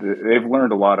they've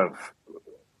learned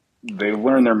they've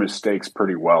learned their mistakes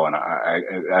pretty well, and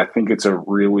I think it's a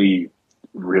really,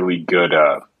 really good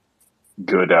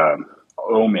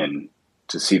omen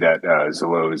to see that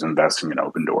Zillow is investing in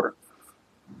Opendoor.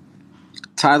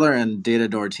 Tyler and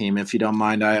Datador team, if you don't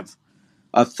mind, I have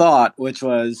a thought, which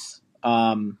was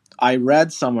I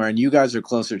read somewhere, and you guys are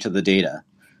closer to the data,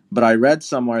 but I read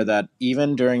somewhere that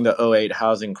even during the 2008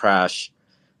 housing crash,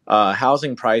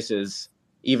 housing prices,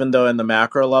 even though in the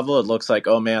macro level it looks like,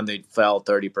 oh man, they fell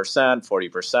 30%,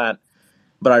 40%.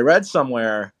 But I read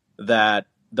somewhere that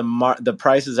the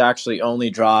prices actually only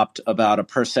dropped about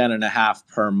 1.5%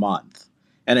 per month.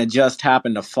 And it just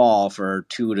happened to fall for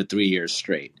 2 to 3 years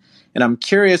straight. And I'm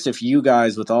curious if you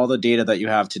guys, with all the data that you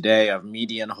have today of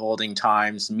median holding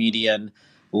times, median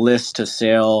list to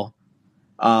sale,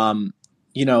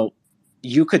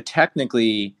 you could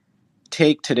technically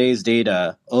take today's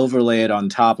data, overlay it on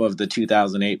top of the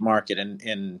 2008 market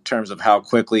in terms of how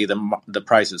quickly the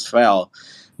prices fell,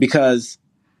 because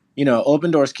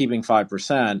Opendoor's keeping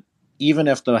 5%. Even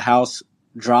if the house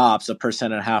drops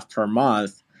 1.5% per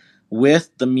month,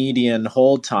 with the median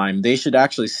hold time, they should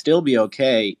actually still be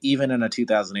okay, even in a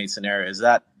 2008 scenario.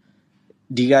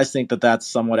 Do you guys think that that's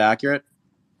somewhat accurate?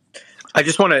 I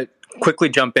just want to quickly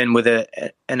jump in with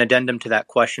an addendum to that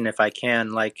question, if I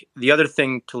can. Like, the other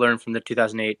thing to learn from the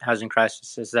 2008 housing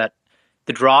crisis is that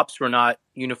the drops were not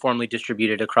uniformly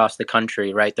distributed across the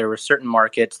country, right? There were certain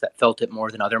markets that felt it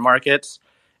more than other markets.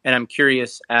 And I'm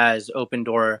curious, as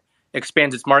Opendoor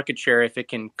expands its market share, if it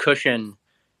can cushion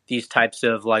these types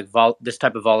of this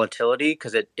type of volatility,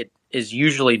 because it is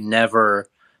usually never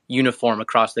uniform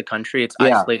across the country. It's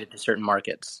isolated to certain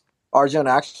markets. Arjun,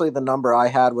 actually, the number I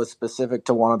had was specific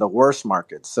to one of the worst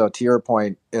markets. So to your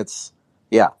point,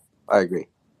 I agree.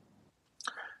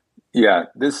 Yeah,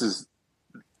 these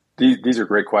are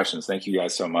great questions. Thank you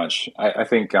guys so much. I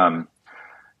think, the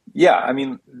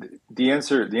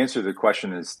answer to the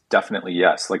question is definitely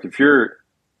yes. Like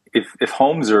if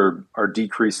homes are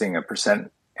decreasing 1.5%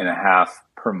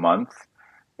 per month,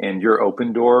 and you're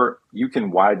Opendoor, you can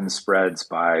widen spreads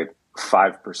by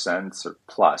 5% or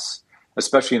plus,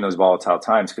 especially in those volatile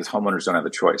times, because homeowners don't have a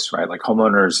choice, right? Like at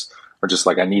are just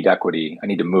like, I need equity, I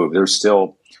need to move. There's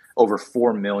still over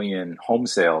 4 million home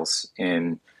sales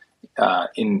in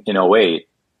 2008,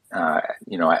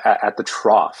 at the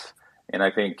trough. And I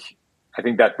think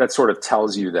that sort of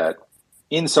tells you that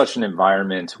in such an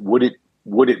environment, would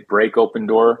it break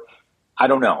Opendoor? I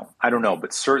don't know,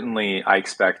 but certainly I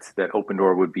expect that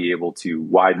Opendoor would be able to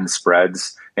widen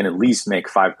spreads and at least make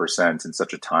 5% in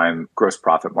such a time, gross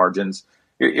profit margins.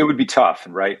 It would be tough,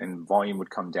 right? And volume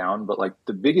would come down. But like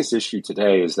the biggest issue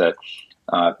today is that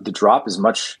the drop is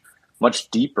much, much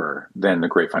deeper than the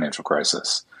great financial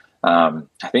crisis.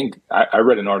 I think I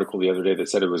read an article the other day that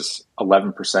said it was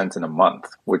 11% in a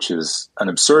month, which is an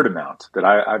absurd amount that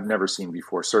I've never seen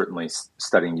before, certainly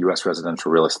studying U.S.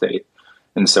 residential real estate.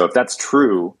 And so if that's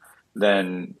true,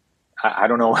 then I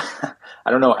don't know. I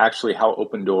don't know actually how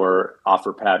Opendoor,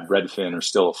 OfferPad, Redfin are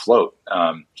still afloat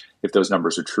if those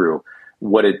numbers are true.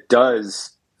 What it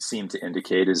does seem to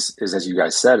indicate is as you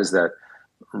guys said, is that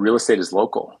real estate is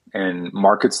local and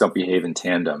markets don't behave in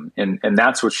tandem. And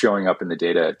that's what's showing up in the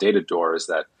data at Datador is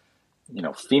that,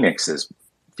 Phoenix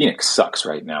sucks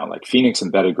right now. Like Phoenix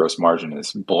embedded gross margin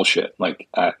is bullshit. Like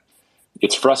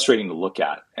it's frustrating to look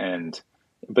at.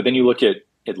 But then you look at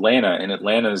Atlanta, and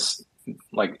Atlanta's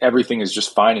like everything is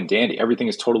just fine and dandy. Everything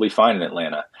is totally fine in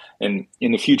Atlanta. And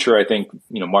in the future, I think,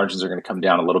 margins are going to come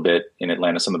down a little bit in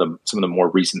Atlanta, some of the more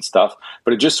recent stuff,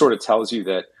 but it just sort of tells you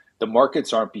that the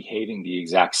markets aren't behaving the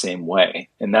exact same way.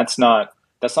 And that's not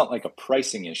like a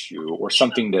pricing issue or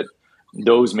something that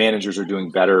those managers are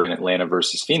doing better in Atlanta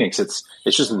versus Phoenix. It's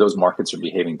just that those markets are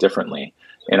behaving differently.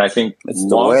 And I think it's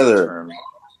the weather. Term,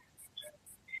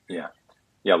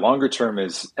 longer term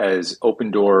as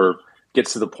Opendoor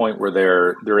gets to the point where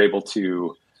they're able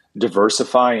to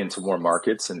diversify into more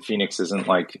markets, and Phoenix isn't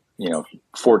like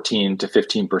 14 to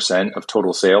 15% of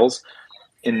total sales.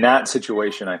 In that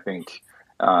situation, I think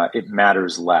it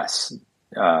matters less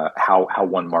how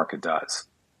one market does.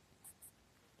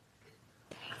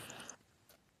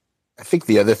 I think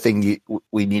the other thing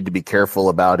we need to be careful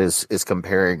about is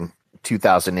comparing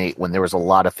 2008 when there was a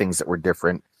lot of things that were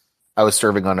different. I was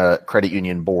serving on a credit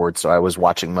union board, so I was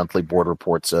watching monthly board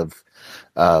reports of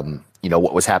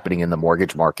what was happening in the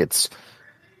mortgage markets.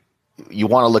 You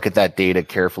want to look at that data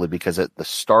carefully because at the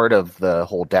start of the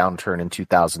whole downturn in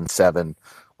 2007,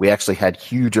 we actually had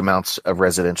huge amounts of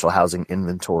residential housing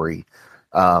inventory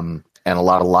and a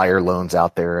lot of liar loans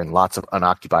out there and lots of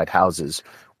unoccupied houses,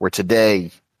 where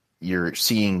today you're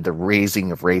seeing the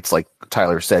raising of rates, like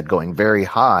Tyler said, going very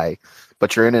high,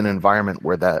 but you're in an environment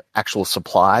where the actual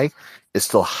supply is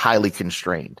still highly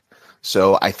constrained.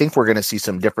 So I think we're going to see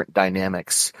some different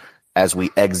dynamics as we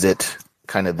exit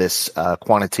kind of this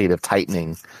quantitative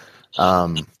tightening.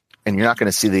 And you're not going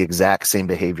to see the exact same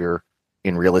behavior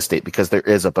in real estate because there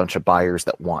is a bunch of buyers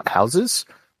that want houses,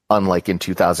 unlike in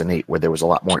 2008 where there was a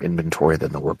lot more inventory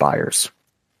than there were buyers.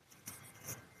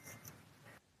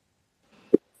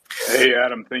 Hey,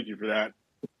 Adam, thank you for that.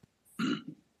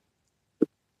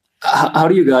 How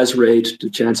do you guys rate the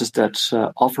chances that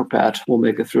OfferPad will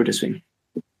make it through this thing?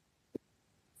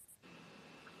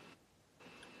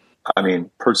 I mean,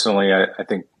 personally, I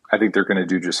think they're going to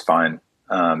do just fine.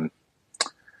 I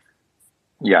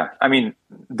mean,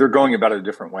 they're going about it a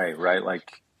different way, right?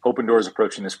 Like Opendoor is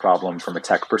approaching this problem from a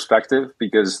tech perspective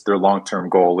because their long-term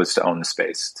goal is to own the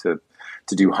space, to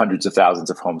do hundreds of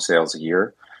thousands of home sales a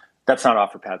year. That's not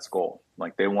OfferPad's goal.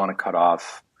 Like they want to cut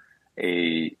off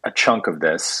a chunk of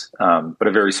this, but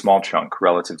a very small chunk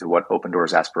relative to what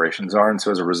Opendoor's aspirations are. And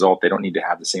so as a result, they don't need to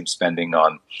have the same spending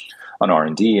on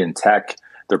R&D and tech.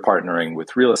 They're partnering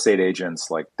with real estate agents.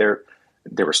 Like they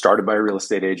were started by a real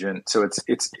estate agent. So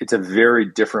it's a very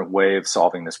different way of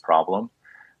solving this problem.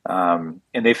 And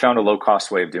they found a low cost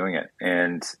way of doing it.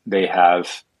 And they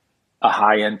have a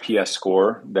high NPS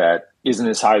score that isn't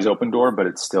as high as Opendoor, but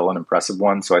it's still an impressive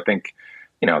one. So I think,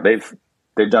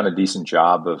 they've done a decent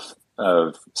job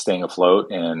of staying afloat.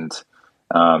 And,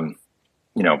 I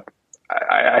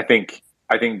think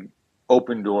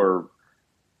Opendoor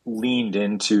leaned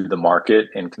into the market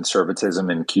and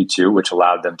conservatism in Q2, which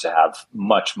allowed them to have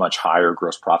much, much higher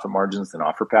gross profit margins than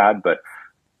OfferPad. But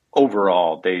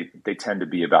overall, they tend to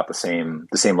be about the same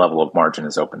level of margin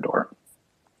as Opendoor.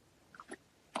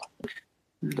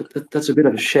 That's a bit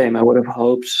of a shame. I would have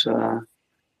hoped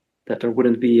that there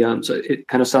wouldn't be. So it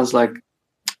kind of sounds like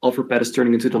OfferPad is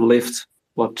turning into the Lyft.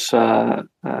 What? No.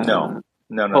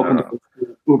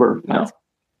 Uber.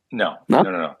 No.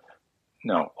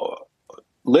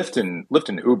 Lyft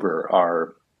and Uber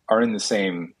are in the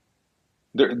same.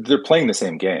 They're playing the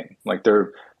same game. Like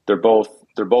they're both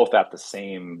at the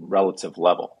same relative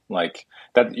level. Like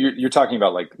that you're talking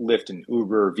about like Lyft and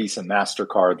Uber, Visa,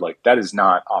 MasterCard. Like that is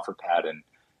not OfferPad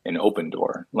and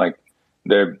Opendoor. Like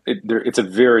it's a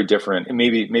very different.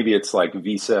 Maybe it's like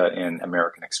Visa and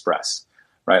American Express,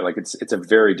 right? Like it's a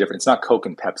very different. It's not Coke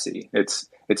and Pepsi. It's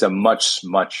a much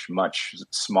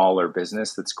smaller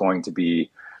business that's going to be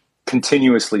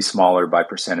continuously smaller by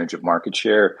percentage of market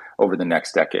share over the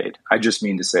next decade. I just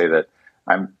mean to say that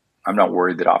I'm not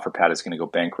worried that OfferPad is going to go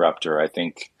bankrupt, or I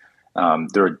think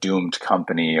they're a doomed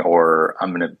company, or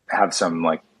I'm going to have some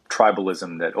like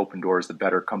tribalism that Opendoor is the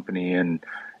better company and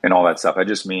all that stuff. I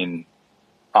just mean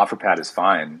OfferPad is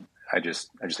fine. I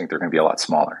just think they're going to be a lot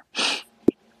smaller.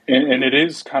 And it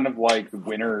is kind of like the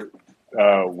winner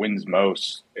wins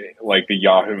most, like the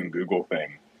Yahoo and Google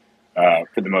thing,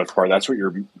 for the most part. That's what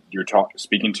you're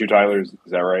speaking to, Tyler. Is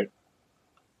that right?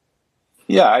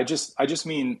 Yeah, I just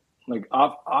mean like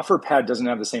OfferPad doesn't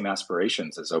have the same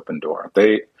aspirations as Opendoor.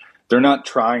 They're not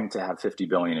trying to have 50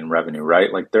 billion in revenue,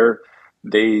 right? Like their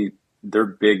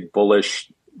big bullish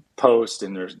post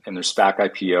in their SPAC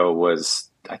IPO was,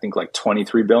 I think, like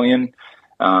 23 billion.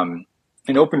 And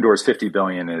Opendoor's 50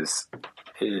 billion is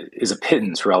a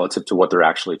pittance relative to what they're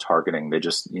actually targeting. They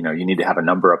just, you need to have a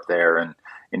number up there and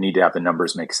need to have the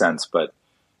numbers make sense. But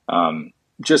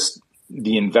just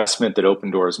the investment that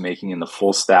Opendoor is making in the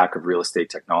full stack of real estate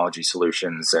technology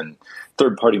solutions and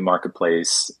third-party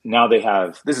marketplace. Now they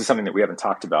have, this is something that we haven't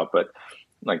talked about, but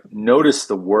like notice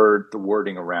the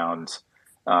wording around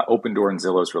Opendoor and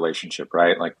Zillow's relationship,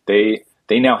 right? Like they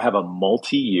now have a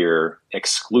multi-year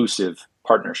exclusive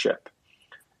partnership.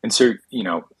 And so,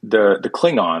 the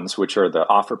Klingons, which are the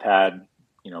OfferPad,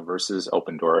 versus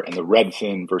Opendoor, and the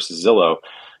Redfin versus Zillow,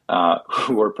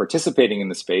 who are participating in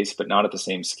the space, but not at the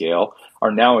same scale,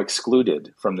 are now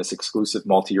excluded from this exclusive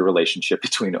multi-year relationship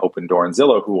between Opendoor and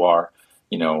Zillow, who are,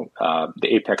 the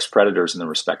apex predators in the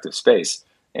respective space.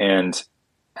 And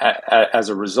as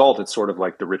a result, it's sort of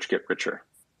like the rich get richer,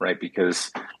 right?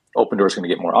 Because Opendoor is going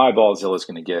to get more eyeballs, Zillow is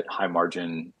going to get high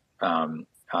margin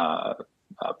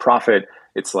profit.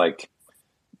 It's like,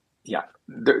 yeah,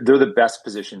 they're the best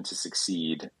positioned to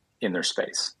succeed in their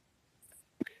space.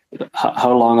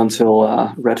 How long until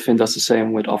Redfin does the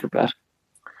same with OfferPad?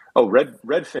 Oh,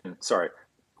 Redfin. Sorry,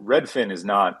 Redfin is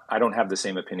not. I don't have the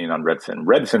same opinion on Redfin.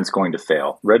 Redfin's going to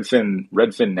fail. Redfin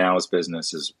Now's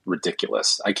business is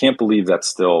ridiculous. I can't believe that's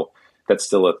still a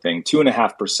thing.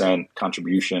 2.5%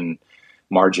 contribution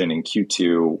margin in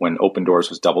Q2 when Opendoor's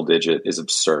was double digit is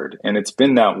absurd, and it's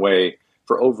been that way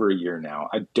for over a year now.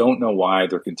 I don't know why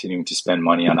they're continuing to spend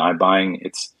money on iBuying.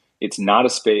 It's not a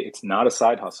space. It's not a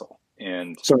side hustle.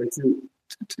 And sorry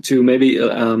to maybe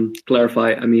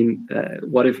clarify. I mean,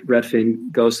 what if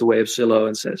Redfin goes the way of Zillow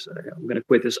and says, "I'm going to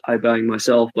quit this iBuying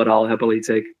myself, but I'll happily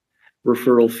take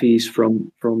referral fees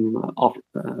from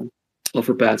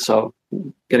OfferPad." So,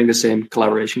 getting the same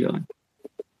collaboration going.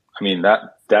 I mean,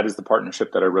 that is the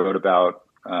partnership that I wrote about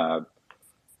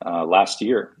last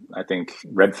year. I think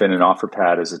Redfin and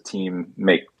OfferPad as a team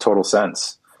make total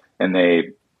sense, and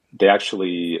they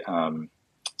actually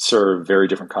serve very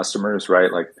different customers,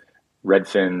 right? Like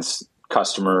Redfin's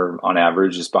customer on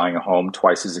average is buying a home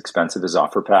twice as expensive as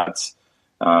OfferPad's,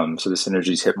 so the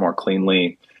synergies hit more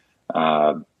cleanly.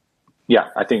 Yeah,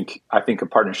 I think a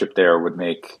partnership there would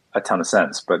make a ton of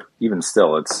sense, but even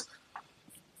still,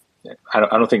 I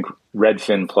don't think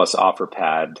Redfin plus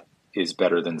OfferPad is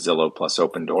better than Zillow plus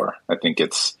Opendoor. I think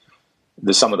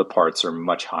the sum of the parts are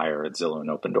much higher at Zillow and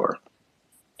Opendoor.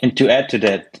 And to add to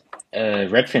that,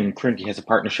 Redfin currently has a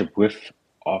partnership with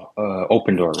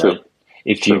Opendoor, True. right?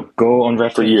 If you go on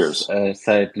For years. Redfin's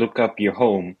site, look up your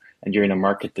home, and you're in a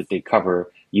market that they cover,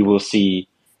 you will see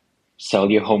sell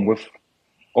your home with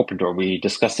Opendoor. We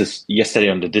discussed this yesterday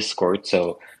on the Discord,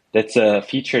 so that's a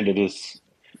feature that is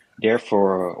there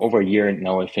for over a year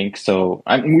now, I think. So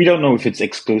we don't know if it's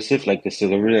exclusive, like the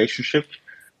Zillow relationship,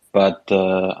 but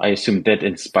I assume that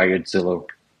inspired Zillow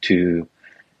to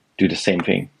do the same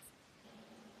thing.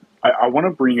 I want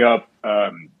to bring up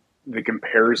the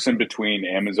comparison between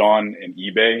Amazon and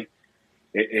eBay.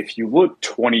 If you look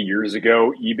 20 years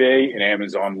ago, eBay and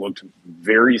Amazon looked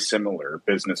very similar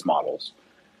business models.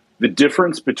 The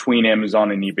difference between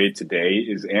Amazon and eBay today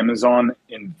is Amazon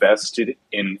invested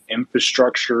in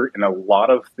infrastructure and a lot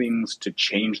of things to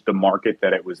change the market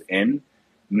that it was in,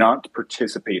 not to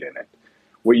participate in it.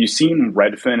 What you see in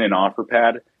Redfin and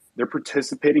OfferPad, they're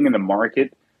participating in the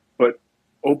market, but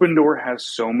Opendoor has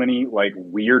so many like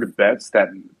weird bets that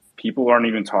people aren't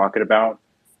even talking about.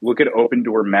 Look at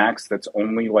Opendoor Max, that's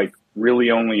only like really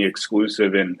only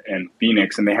exclusive in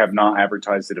Phoenix, and they have not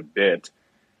advertised it a bit.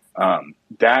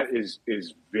 That is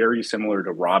very similar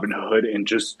to Robinhood, and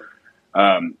just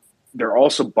they're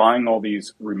also buying all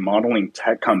these remodeling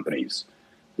tech companies.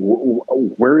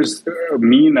 Where's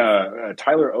me and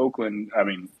Tyler Oakland? I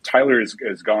mean, Tyler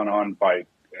has gone on by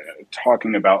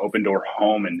talking about Opendoor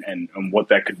Home and what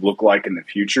that could look like in the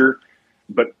future,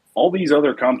 but all these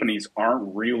other companies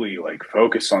aren't really like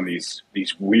focused on these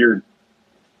weird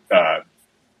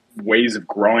ways of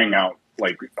growing out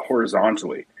like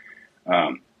horizontally.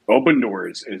 Opendoor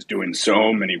is doing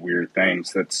so many weird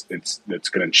things that's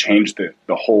going to change the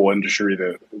whole industry.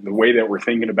 The way that we're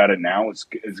thinking about it now is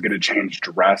going to change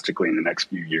drastically in the next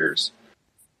few years.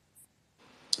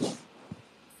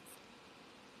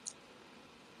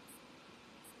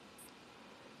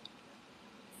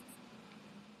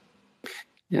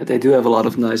 Yeah, they do have a lot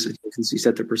of nice adjacencies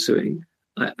that they're pursuing.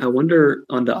 I wonder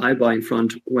on the iBuying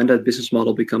front when that business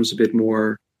model becomes a bit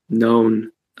more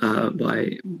known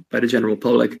by the general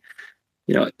public.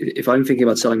 You know, if I'm thinking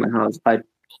about selling my house,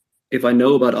 if I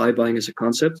know about iBuying as a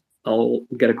concept, I'll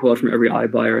get a quote from every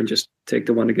iBuyer and just take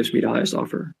the one that gives me the highest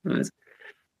offer, right?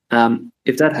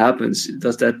 If that happens,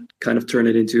 does that kind of turn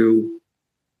it into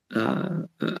a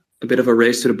bit of a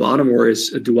race to the bottom, or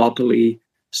is a duopoly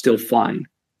still fine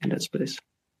in that space?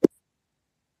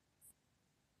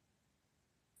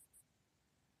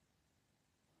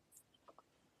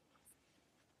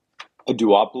 A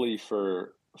duopoly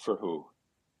for who?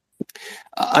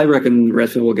 I reckon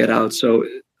Redfin will get out. So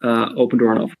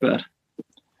Opendoor and Offerpad.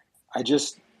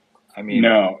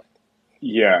 No.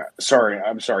 Yeah.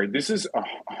 I'm sorry. This is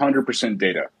 100%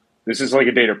 data. This is like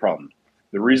a data problem.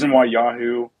 The reason why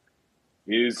Yahoo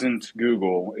isn't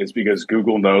Google is because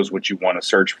Google knows what you want to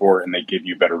search for and they give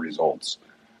you better results.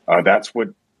 That's what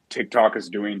TikTok is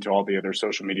doing to all the other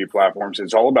social media platforms.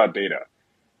 It's all about data.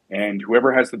 And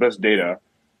whoever has the best data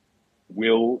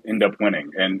will end up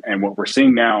winning. And what we're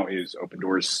seeing now is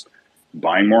Opendoor's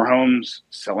buying more homes,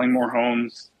 selling more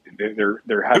homes.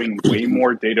 They're having way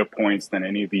more data points than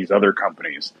any of these other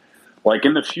companies. Like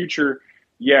in the future,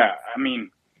 yeah, I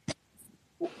mean,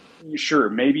 sure,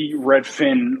 maybe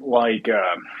Redfin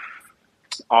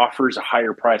offers a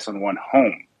higher price on one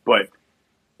home, but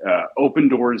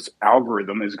Opendoor's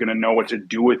algorithm is going to know what to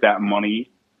do with that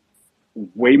money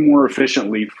way more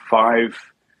efficiently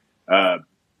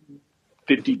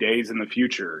 50 days in the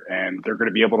future, and they're going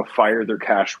to be able to fire their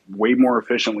cash way more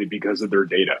efficiently because of their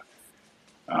data.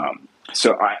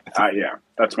 Yeah,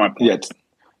 that's my point. Yeah,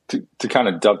 to kind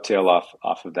of dovetail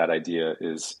off of that idea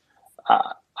is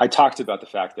I talked about the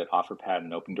fact that Offerpad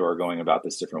and Opendoor are going about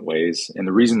this different ways. And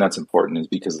the reason that's important is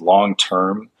because long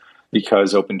term,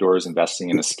 because Opendoor is investing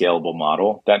in a scalable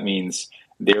model, that means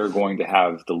they're going to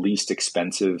have the least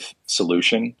expensive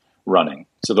solution running.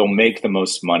 So they'll make the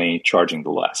most money charging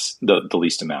the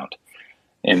least amount.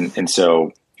 And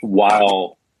so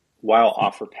while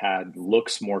Offerpad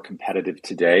looks more competitive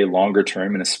today, longer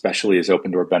term, and especially as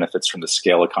Opendoor benefits from the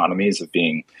scale economies of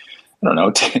being,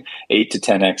 8 to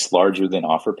 10x larger than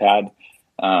Offerpad,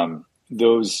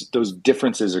 those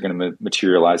differences are going to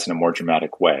materialize in a more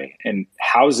dramatic way. And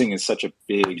housing is such a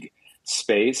big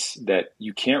space that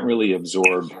you can't really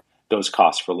absorb those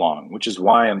costs for long, which is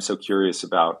why I'm so curious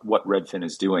about what Redfin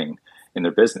is doing in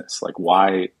their business. Like,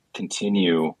 why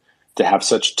continue to have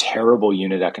such terrible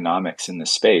unit economics in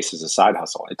this space as a side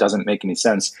hustle? It doesn't make any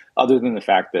sense other than the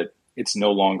fact that it's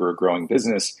no longer a growing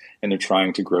business and they're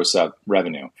trying to gross up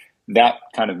revenue. That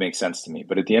kind of makes sense to me.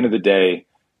 But at the end of the day,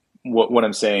 what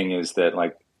I'm saying is that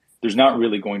there's not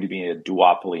really going to be a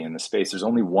duopoly in the space. There's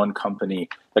only one company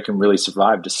that can really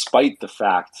survive, despite the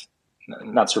fact,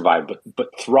 not survive,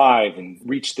 but thrive and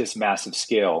reach this massive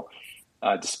scale,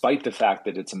 despite the fact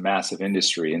that it's a massive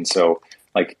industry. And so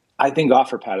I think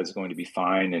Offerpad is going to be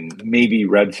fine, and maybe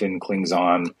Redfin clings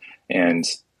on and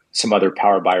some other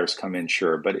power buyers come in,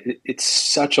 sure. But it's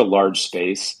such a large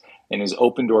space. And as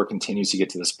Opendoor continues to get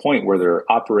to this point where their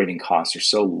operating costs are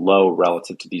so low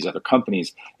relative to these other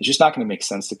companies, it's just not going to make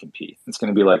sense to compete. It's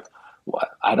going to be like, well,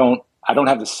 I don't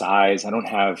have the size, I don't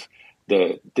have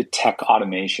the tech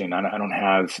automation, I don't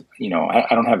have I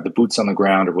don't have the boots on the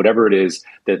ground or whatever it is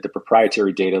that the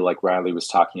proprietary data like Riley was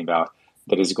talking about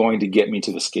that is going to get me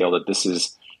to the scale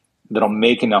that'll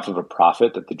make enough of a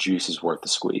profit that the juice is worth the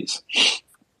squeeze.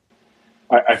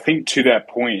 I think to that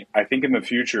point, I think in the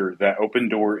future that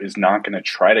Opendoor is not going to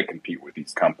try to compete with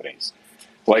these companies.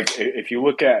 Like if you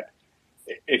look at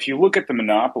the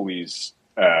monopolies,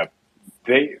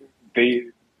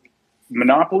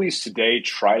 monopolies today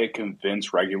try to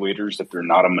convince regulators that they're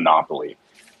not a monopoly,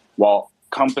 while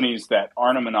companies that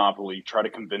aren't a monopoly try to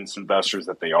convince investors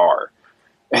that they are.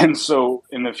 And so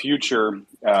in the future,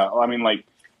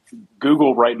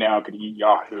 Google right now could eat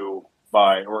Yahoo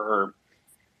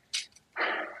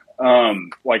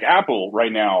Apple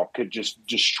right now could just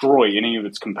destroy any of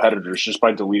its competitors just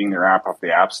by deleting their app off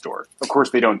the App Store. Of course,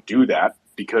 they don't do that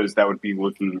because that would be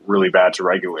looking really bad to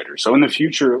regulators. So in the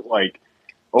future,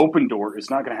 Opendoor is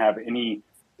not going to have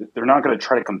they're not going to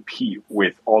try to compete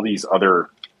with all these other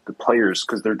players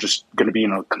because they're just going to be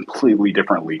in a completely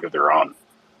different league of their own.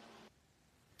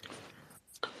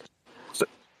 So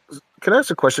can I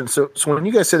ask a question? So when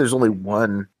you guys say there's only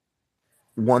one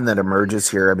that emerges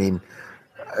here, I mean,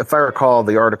 if I recall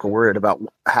the article, we're at about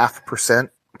 0.5%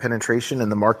 penetration in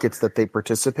the markets that they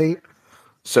participate.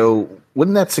 So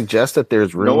wouldn't that suggest that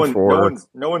there's room for?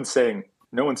 No one's saying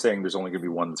there's only going to be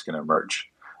one that's going to emerge.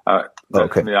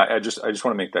 Okay. I just want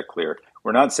to make that clear.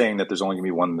 we're not saying that there's only going to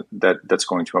be one that's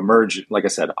going to emerge. Like I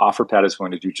said, OfferPad is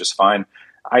going to do just fine.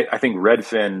 I think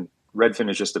Redfin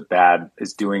is just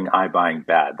is doing iBuying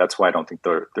bad. That's why I don't think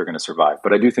they're going to survive.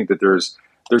 But I do think that there's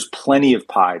plenty of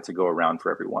pie to go around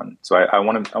for everyone. So I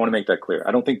want to make that clear.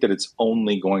 I don't think that it's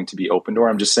only going to be Opendoor.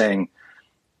 I'm just saying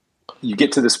you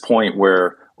get to this point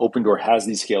where Opendoor has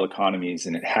these scale economies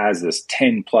and it has this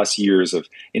 10 plus years of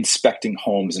inspecting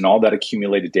homes and all that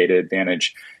accumulated data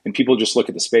advantage. And people just look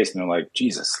at the space and they're like,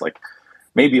 Jesus, like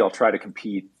maybe I'll try to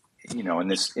compete, in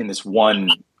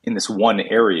this one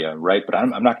area, right? But I'm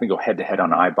not going to go head to head on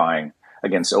iBuying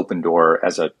against Opendoor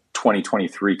as a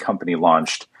 2023 company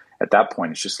launched. At that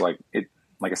point, it's just like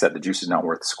I said, the juice is not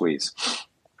worth the squeeze.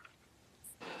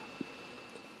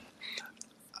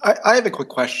 I have a quick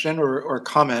question or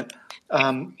comment.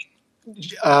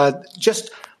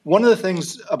 Just one of the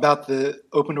things about the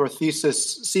Opendoor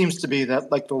thesis seems to be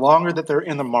that like the longer that they're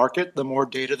in the market, the more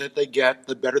data that they get,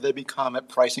 the better they become at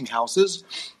pricing houses.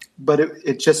 But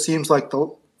it just seems like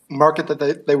the market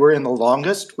that they were in the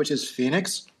longest, which is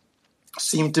Phoenix,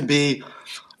 seemed to be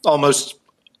almost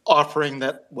offering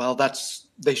that, well,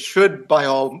 they should, by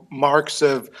all marks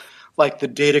of like the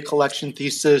data collection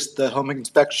thesis, the home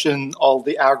inspection, all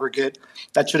the aggregate,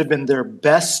 that should have been their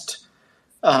best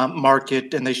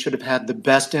market, and they should have had the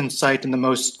best insight and the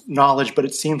most knowledge. But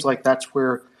it seems like that's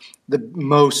where the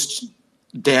most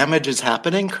damage is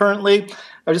happening currently.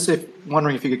 I was just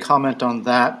wondering if you could comment on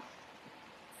that.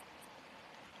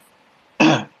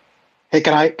 Hey,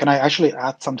 can I actually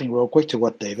add something real quick to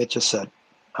what David just said?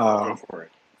 Go for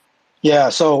it. Yeah.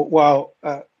 So,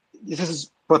 this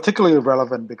is particularly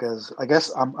relevant because I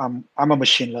guess I'm a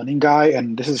machine learning guy,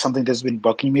 and this is something that's been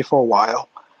bugging me for a while.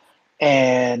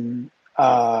 And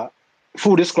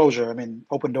full disclosure, I mean,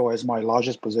 Opendoor is my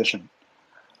largest position.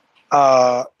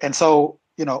 And so,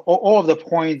 all of the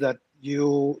points that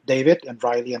you, David, and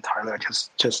Riley and Tyler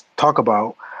just talk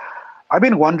about, I've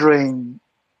been wondering,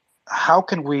 how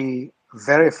can we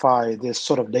verify this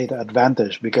sort of data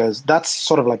advantage? Because that's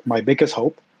sort of like my biggest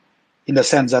hope, in the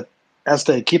sense that as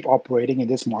they keep operating in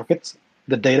these markets,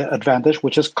 the data advantage,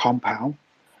 which is compound.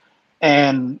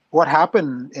 And what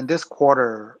happened in this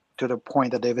quarter, to the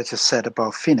point that David just said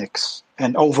about Phoenix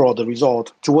and overall the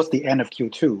result towards the end of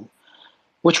Q2,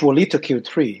 which will lead to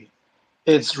Q3,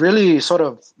 it's really sort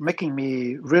of making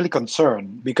me really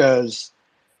concerned, because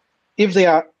if they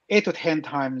are 8 to 10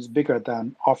 times bigger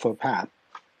than OfferPad,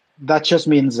 that just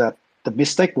means that the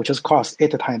mistake will just cost 8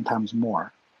 to 10 times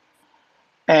more.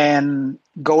 And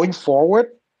going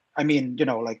forward, I mean,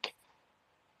 like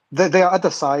they are at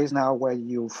the size now where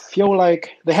you feel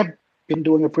like they have been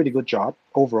doing a pretty good job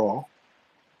overall.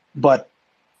 But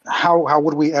how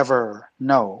would we ever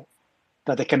know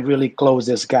that they can really close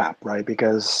this gap, right?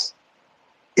 Because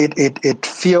it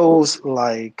feels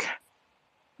like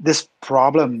these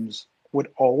problems would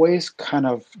always kind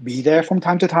of be there from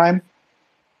time to time.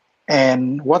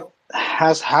 And what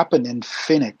has happened in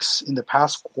Phoenix in the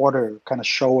past quarter kind of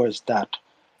show us that,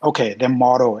 okay, their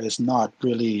model is not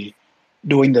really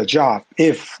doing the job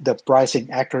if the pricing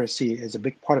accuracy is a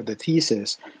big part of the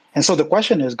thesis. And so the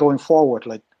question is, going forward,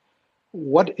 like,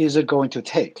 what is it going to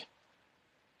take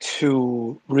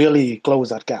to really close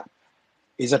that gap?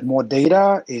 Is it more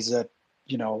data? Is it,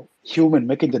 human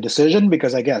making the decision?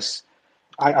 Because I guess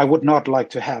I would not like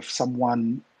to have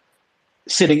someone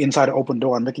sitting inside an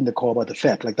Opendoor and making the call about the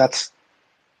Fed. Like that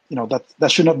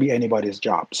should not be anybody's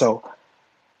job. So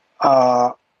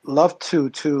love to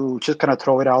just kind of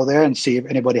throw it out there and see if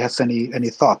anybody has any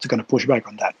thoughts to kind of push back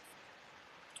on that.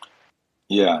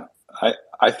 Yeah,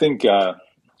 I think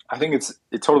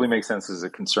it totally makes sense as a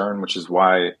concern, which is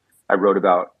why I wrote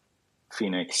about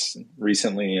Phoenix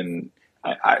recently, and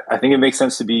I think it makes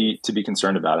sense to be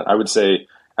concerned about it. I would say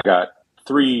I got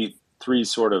three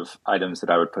sort of items that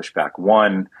I would push back.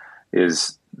 One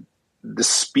is the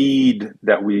speed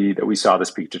that we saw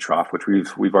this peak to trough, which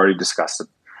we've already discussed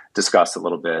a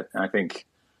little bit. And I think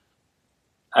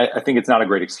it's not a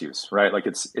great excuse, right? Like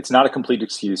it's not a complete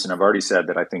excuse. And I've already said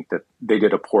that I think that they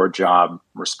did a poor job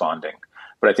responding,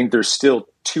 but I think there's still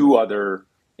two other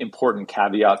important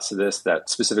caveats to this that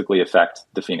specifically affect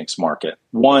the Phoenix market.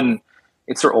 One,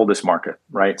 it's their oldest market,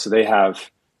 right? So they have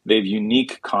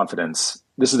unique confidence.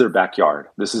 This is their backyard.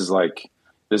 This is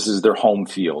their home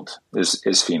field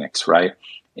is Phoenix, right?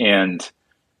 And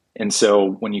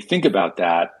so when you think about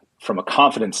that from a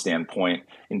confidence standpoint,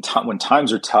 when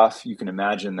times are tough, you can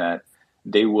imagine that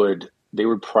they would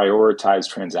prioritize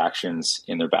transactions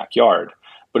in their backyard.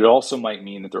 But it also might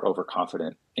mean that they're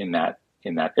overconfident in that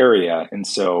area, and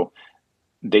so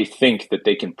they think that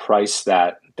they can price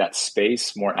that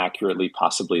space more accurately,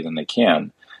 possibly, than they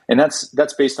can. And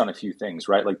that's based on a few things,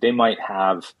 right? Like they might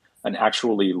have an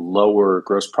actually lower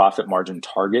gross profit margin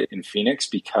target in Phoenix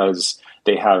because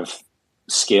they have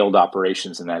scaled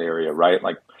operations in that area, right?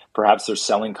 Like perhaps their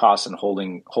selling costs and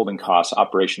holding costs,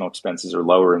 operational expenses are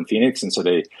lower in Phoenix. And so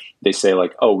they say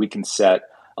like, oh, we can set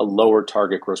a lower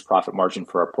target gross profit margin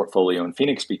for our portfolio in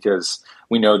Phoenix because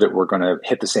we know that we're going to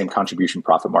hit the same contribution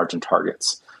profit margin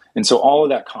targets. And so all of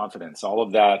that confidence, all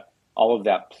of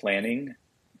that planning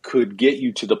could get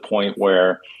you to the point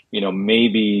where,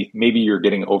 maybe you're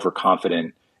getting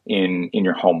overconfident in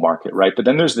your home market, right? But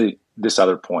then there's this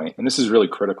other point, and this is really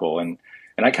critical. And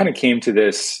I kind of came to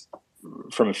this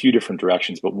from a few different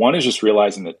directions, but one is just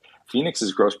realizing that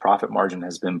Phoenix's gross profit margin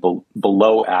has been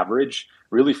below average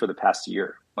really for the past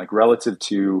year, like relative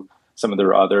to some of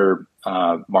their other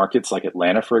markets like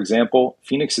Atlanta, for example.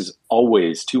 Phoenix is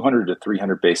always 200 to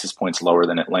 300 basis points lower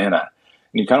than Atlanta.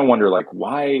 And you kind of wonder like,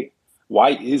 why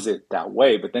is it that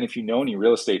way? But then if you know any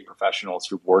real estate professionals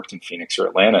who've worked in Phoenix or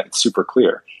Atlanta, it's super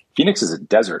clear. Phoenix is a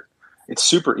desert. It's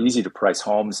super easy to price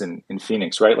homes in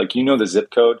Phoenix, right? Like, the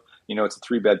zip code, it's a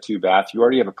 3-bed, 2-bath. You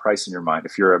already have a price in your mind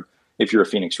if you're a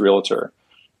Phoenix realtor.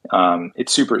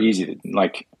 It's super easy to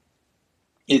like.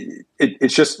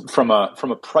 It's just from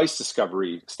a price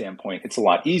discovery standpoint, it's a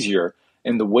lot easier.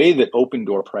 And the way that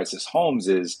Opendoor prices homes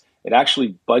is it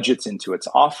actually budgets into its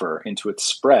offer, into its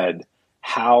spread,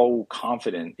 how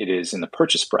confident it is in the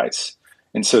purchase price.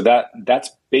 And so that's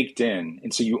baked in.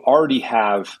 And so you already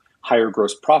have higher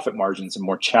gross profit margins and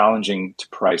more challenging to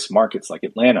price markets like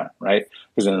Atlanta, right?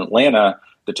 Because in Atlanta,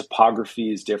 the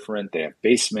topography is different. They have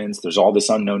basements. There's all this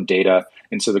unknown data.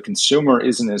 And so the consumer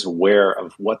isn't as aware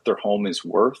of what their home is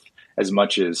worth as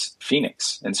much as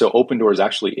Phoenix. And so Opendoor is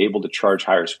actually able to charge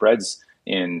higher spreads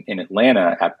in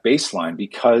Atlanta at baseline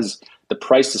because the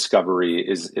price discovery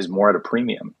is more at a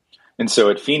premium. And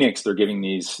so at Phoenix, they're giving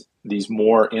these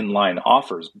more inline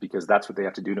offers because that's what they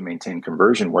have to do to maintain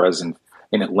conversion. Whereas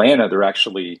in Atlanta, they're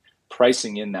actually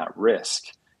pricing in that risk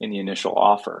in the initial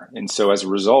offer. And so as a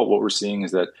result, what we're seeing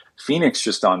is that Phoenix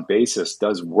just on basis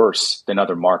does worse than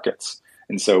other markets.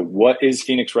 And so what is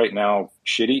Phoenix right now?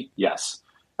 Shitty? Yes.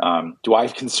 Do I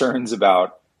have concerns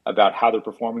about how they're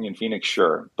performing in Phoenix?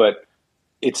 Sure. But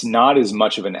it's not as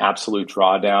much of an absolute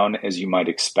drawdown as you might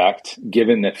expect,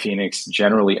 given that Phoenix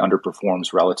generally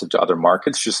underperforms relative to other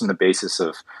markets, just on the basis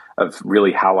of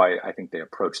really how I think they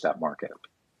approach that market.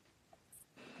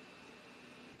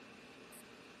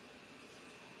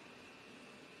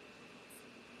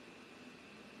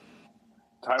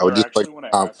 Tyler, I actually want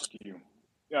to ask you.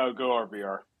 Yeah, go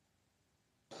RBR.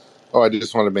 I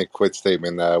just want to make a quick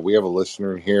statement. We have a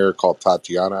listener here called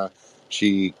Tatiana.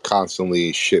 She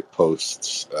constantly shit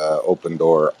posts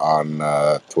Opendoor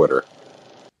on Twitter.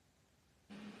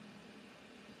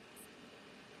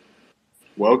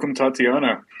 Welcome,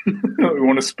 Tatiana. You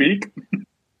want to speak?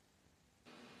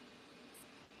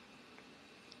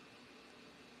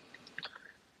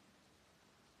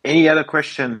 Any other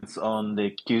questions on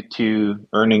the Q2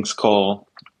 earnings call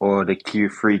or the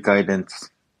Q3 guidance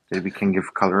that we can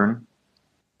give color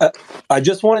in? I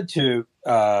just wanted to,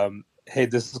 hey,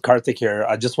 this is Karthik here.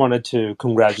 I just wanted to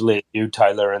congratulate you,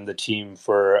 Tyler, and the team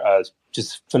for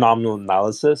just phenomenal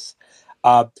analysis.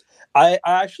 I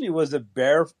actually was a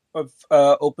bear of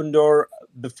Opendoor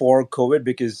before COVID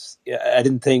because I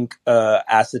didn't think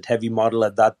asset-heavy model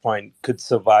at that point could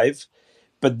survive.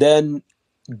 But then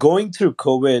going through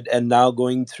COVID and now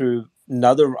going through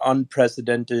another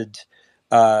unprecedented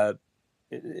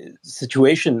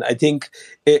situation, I think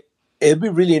it'd be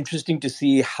really interesting to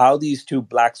see how these two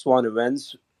black swan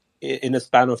events in a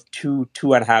span of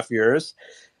 2.5 years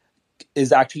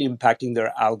is actually impacting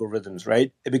their algorithms,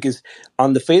 right? Because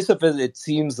on the face of it, it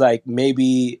seems like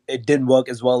maybe it didn't work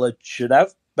as well as it should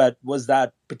have, but was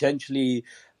that potentially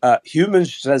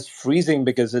humans just freezing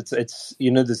because it's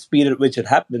the speed at which it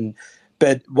happened?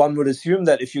 But one would assume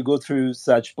that if you go through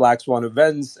such black swan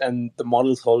events and the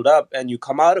models hold up and you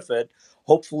come out of it,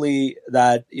 hopefully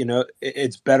that,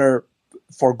 it's better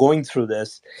for going through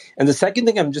this. And the second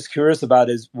thing I'm just curious about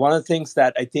is one of the things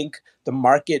that I think the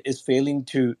market is failing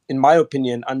to, in my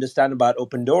opinion, understand about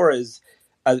Opendoor is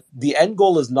the end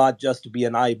goal is not just to be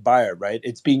an iBuyer, right?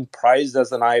 It's being prized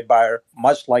as an iBuyer,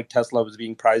 much like Tesla was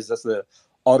being prized as an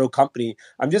auto company.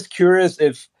 I'm just curious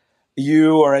if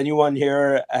you or anyone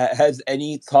here has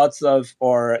any thoughts of,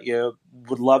 or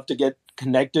would love to get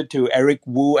connected to Eric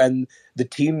Wu and the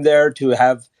team there to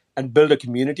have and build a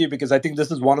community, because I think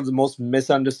this is one of the most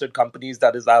misunderstood companies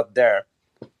that is out there.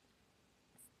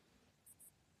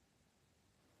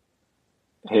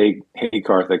 Hey,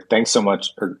 Karthik, thanks so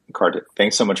much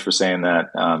for saying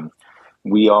that.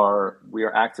 We are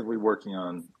actively working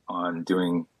on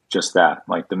doing just that.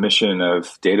 Like the mission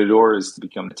of Datador is to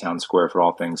become the town square for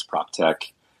all things prop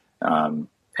tech and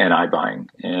iBuying.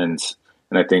 And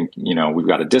I think, we've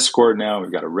got a Discord now,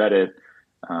 we've got a Reddit,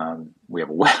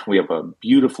 we have a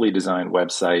beautifully designed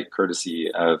website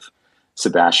courtesy of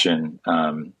Sebastian.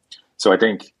 So I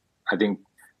think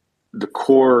the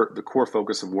core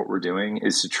focus of what we're doing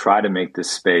is to try to make this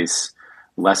space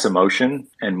less emotion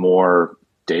and more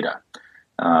data.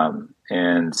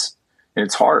 And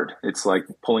it's hard. It's like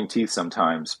pulling teeth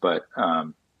sometimes, but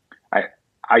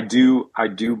I do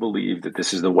believe that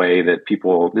this is the way that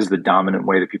this is the dominant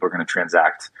way that people are going to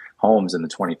transact homes in the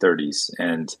 2030s.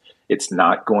 And it's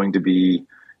not going to be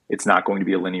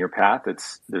a linear path.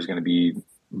 There's going to be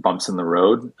bumps in the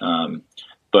road.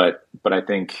 But I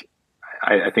think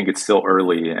it's still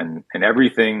early, and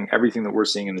everything that we're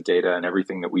seeing in the data and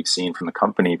everything that we've seen from the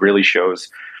company really shows,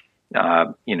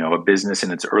 a business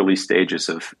in its early stages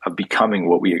of becoming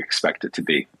what we expect it to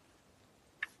be.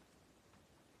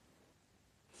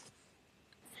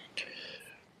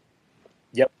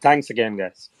 Yep. Thanks again,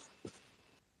 guys.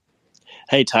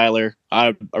 Hey, Tyler.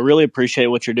 I really appreciate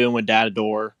what you're doing with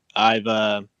Datador. I've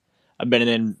been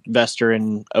an investor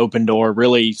in Opendoor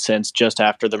really since just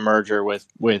after the merger with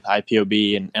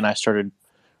IPOB, and I started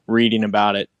reading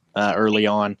about it early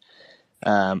on.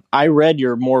 I read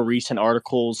your more recent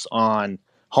articles on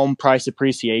home price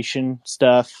appreciation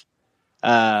stuff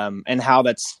and how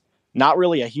that's not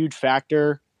really a huge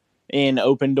factor in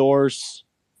Opendoor's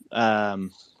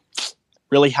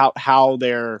really how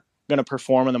they're going to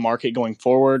perform in the market going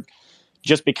forward,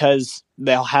 just because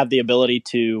they'll have the ability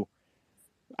to,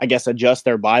 I guess, adjust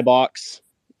their buy box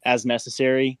as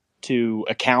necessary to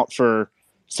account for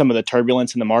some of the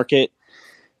turbulence in the market.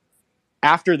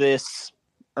 After this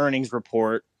earnings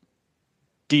report,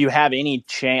 do you have any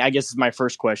change? I guess is my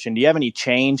first question. Do you have any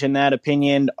change in that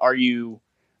opinion? Are you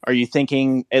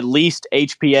thinking at least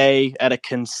HPA at a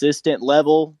consistent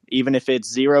level, even if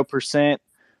it's 0%,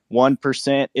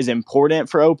 1% is important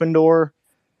for Opendoor?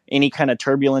 Any kind of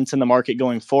turbulence in the market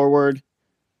going forward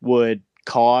would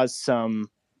cause some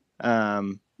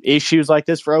issues like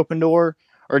this for Opendoor?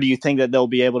 Or do you think that they'll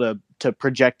be able to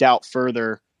project out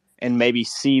further and maybe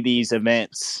see these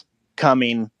events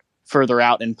coming further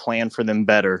out and plan for them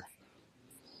better?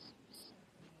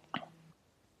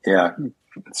 Yeah,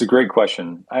 it's a great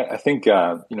question. I think,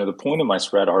 the point of my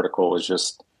spread article was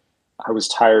just, I was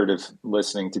tired of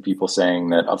listening to people saying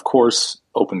that, of course,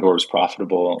 Opendoor is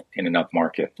profitable in an up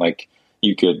market. Like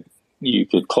you could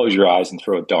close your eyes and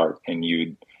throw a dart and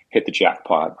you'd hit the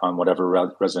jackpot on whatever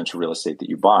residential real estate that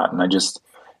you bought. And I just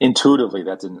intuitively,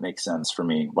 that didn't make sense for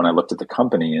me when I looked at the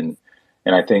company. And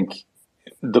I think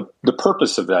the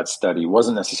purpose of that study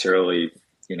wasn't necessarily,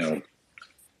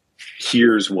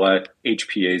 here's what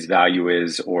HPA's value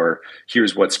is, or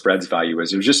here's what spread's value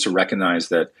is. It was just to recognize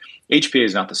that HPA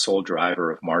is not the sole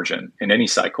driver of margin in any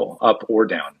cycle, up or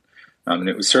down. And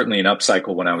it was certainly an up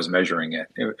cycle when I was measuring it.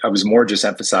 I was more just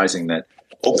emphasizing that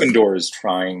Opendoor is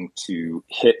trying to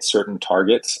hit certain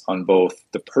targets on both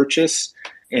the purchase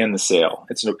and the sale.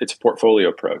 It's a portfolio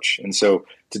approach. And so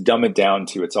to dumb it down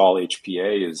to it's all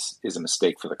HPA is a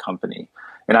mistake for the company.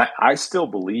 And I still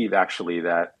believe actually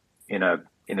that in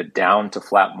a down to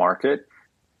flat market,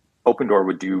 Opendoor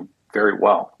would do very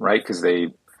well, right? Because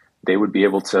they would be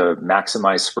able to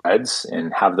maximize spreads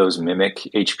and have those mimic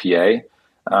HPA,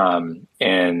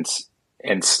 and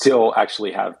still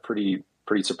actually have pretty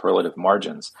superlative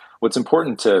margins. What's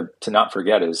important to not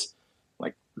forget is,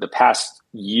 like, the past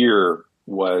year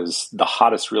was the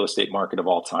hottest real estate market of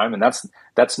all time, and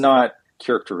that's not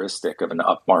characteristic of an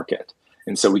up market.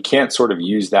 And so we can't sort of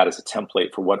use that as a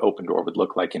template for what Opendoor would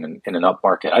look like in an up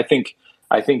market. I think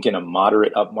in a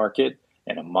moderate up market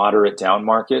and a moderate down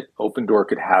market, Opendoor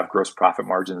could have gross profit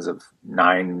margins of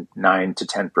 9 to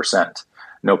 10%,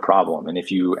 no problem. And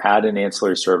if you add in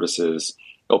ancillary services,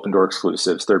 Opendoor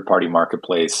exclusives, third-party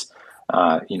marketplace,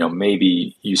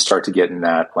 maybe you start to get in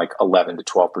that like 11 to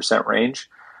 12% range.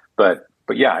 But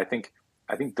yeah, I think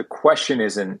the question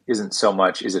isn't so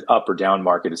much is it up or down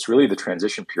market. It's really the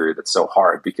transition period that's so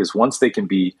hard, because once they can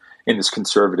be in this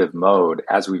conservative mode,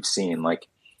 as we've seen, like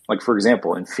for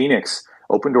example, in Phoenix,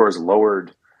 Opendoor has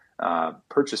lowered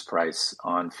purchase price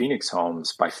on Phoenix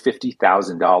homes by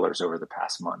 $50,000 over the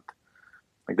past month.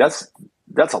 Like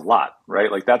that's a lot, right?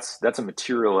 Like that's a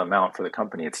material amount for the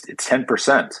company. It's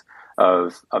 10%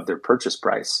 of their purchase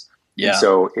price. Yeah. And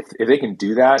so if they can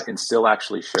do that and still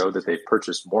actually show that they've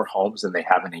purchased more homes than they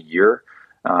have in a year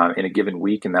in a given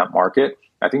week in that market,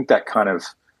 I think that kind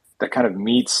of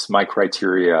meets my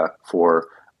criteria for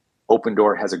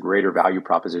Opendoor has a greater value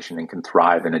proposition and can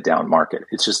thrive in a down market.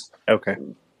 It's just okay.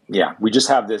 yeah, we just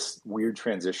have this weird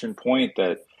transition point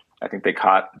that I think they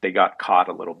got caught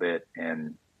a little bit,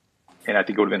 and I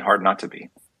think it would have been hard not to be.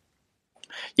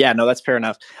 Yeah, no, that's fair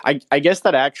enough. I guess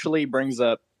that actually brings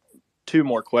up two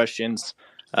more questions.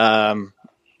 And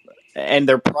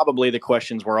they're probably the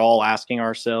questions we're all asking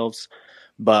ourselves.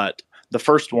 But the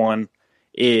first one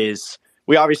is,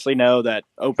 we obviously know that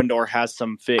Opendoor has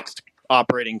some fixed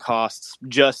operating costs,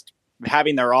 just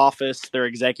having their office, their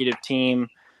executive team,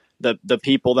 the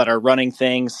people that are running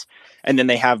things, and then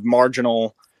they have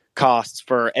marginal costs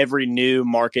for every new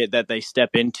market that they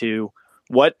step into.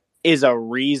 What is a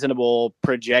reasonable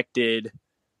projected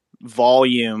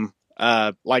volume,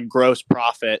 like gross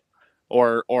profit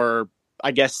or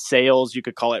I guess sales, you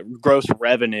could call it gross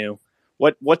revenue?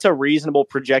 What's a reasonable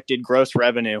projected gross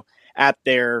revenue at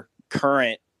their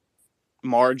current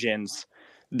margins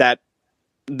that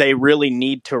they really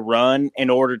need to run in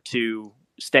order to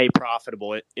stay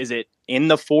profitable? Is it in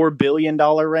the $4 billion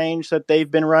range that they've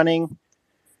been running?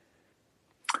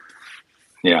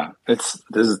 Yeah, this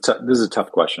is a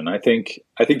tough question. I think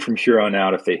from here on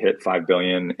out, if they hit 5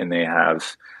 billion and they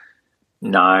have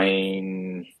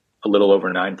a little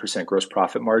over 9% gross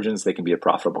profit margins, they can be a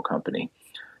profitable company.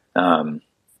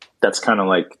 That's kind of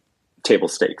like table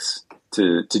stakes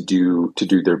to do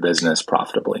their business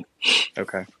profitably.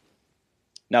 Okay.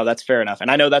 No, that's fair enough. And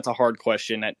I know that's a hard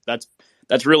question.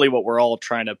 That's really what we're all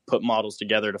trying to put models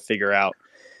together to figure out.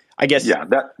 I guess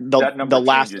that number the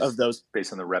last changes of those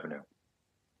based on the revenue.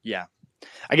 Yeah.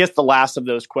 I guess the last of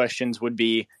those questions would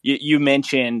be, you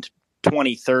mentioned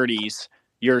 2030s.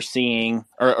 You're seeing,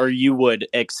 or you would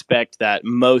expect that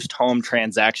most home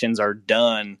transactions are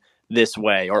done this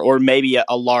way, or maybe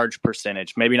a large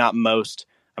percentage, maybe not most.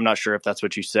 I'm not sure if that's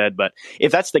what you said, but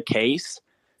if that's the case,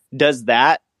 does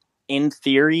that in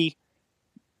theory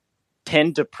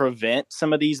tend to prevent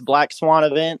some of these black swan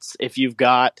events? If you've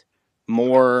got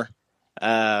more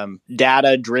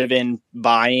data driven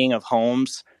buying of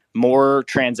homes, more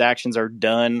transactions are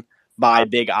done by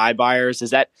big iBuyers.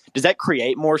 Does that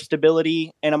create more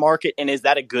stability in a market? And is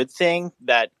that a good thing,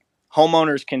 that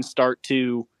homeowners can start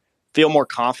to feel more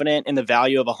confident in the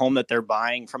value of a home that they're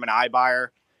buying from an iBuyer?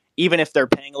 Even if they're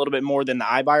paying a little bit more than the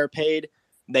iBuyer paid,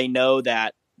 they know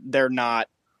that they're not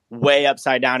way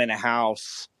upside down in a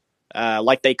house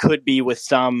like they could be with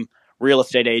some real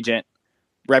estate agent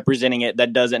representing it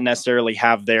that doesn't necessarily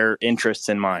have their interests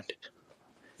in mind.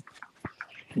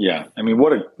 Yeah, I mean,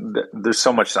 there's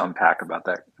so much to unpack about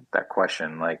that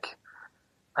question. Like,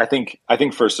 I think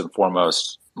first and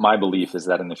foremost, my belief is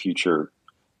that in the future,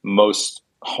 most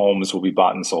homes will be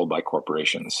bought and sold by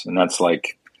corporations, and that's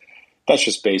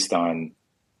just based on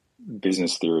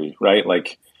business theory, right?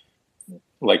 Like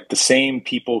the same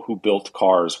people who built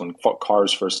cars when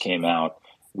cars first came out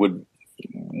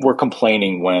were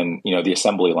complaining when the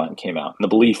assembly line came out, and the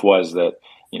belief was that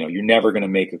you're never going to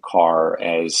make a car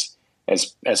as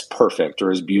perfect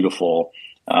or as beautiful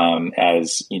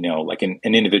as like an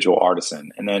individual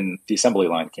artisan. And then the assembly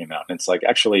line came out, and it's like,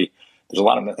 actually there's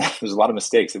a lot of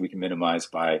mistakes that we can minimize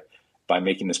by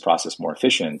making this process more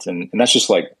efficient. And that's just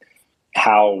like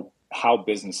how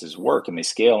businesses work, and they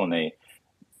scale, and they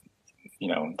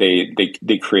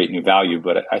create new value.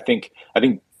 But I think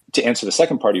to answer the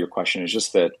second part of your question is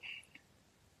just that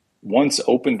once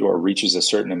Opendoor reaches a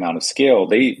certain amount of scale,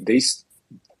 they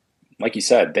like you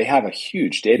said, they have a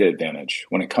huge data advantage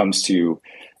when it comes to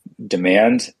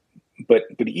demand, but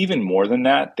even more than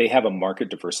that, they have a market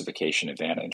diversification advantage.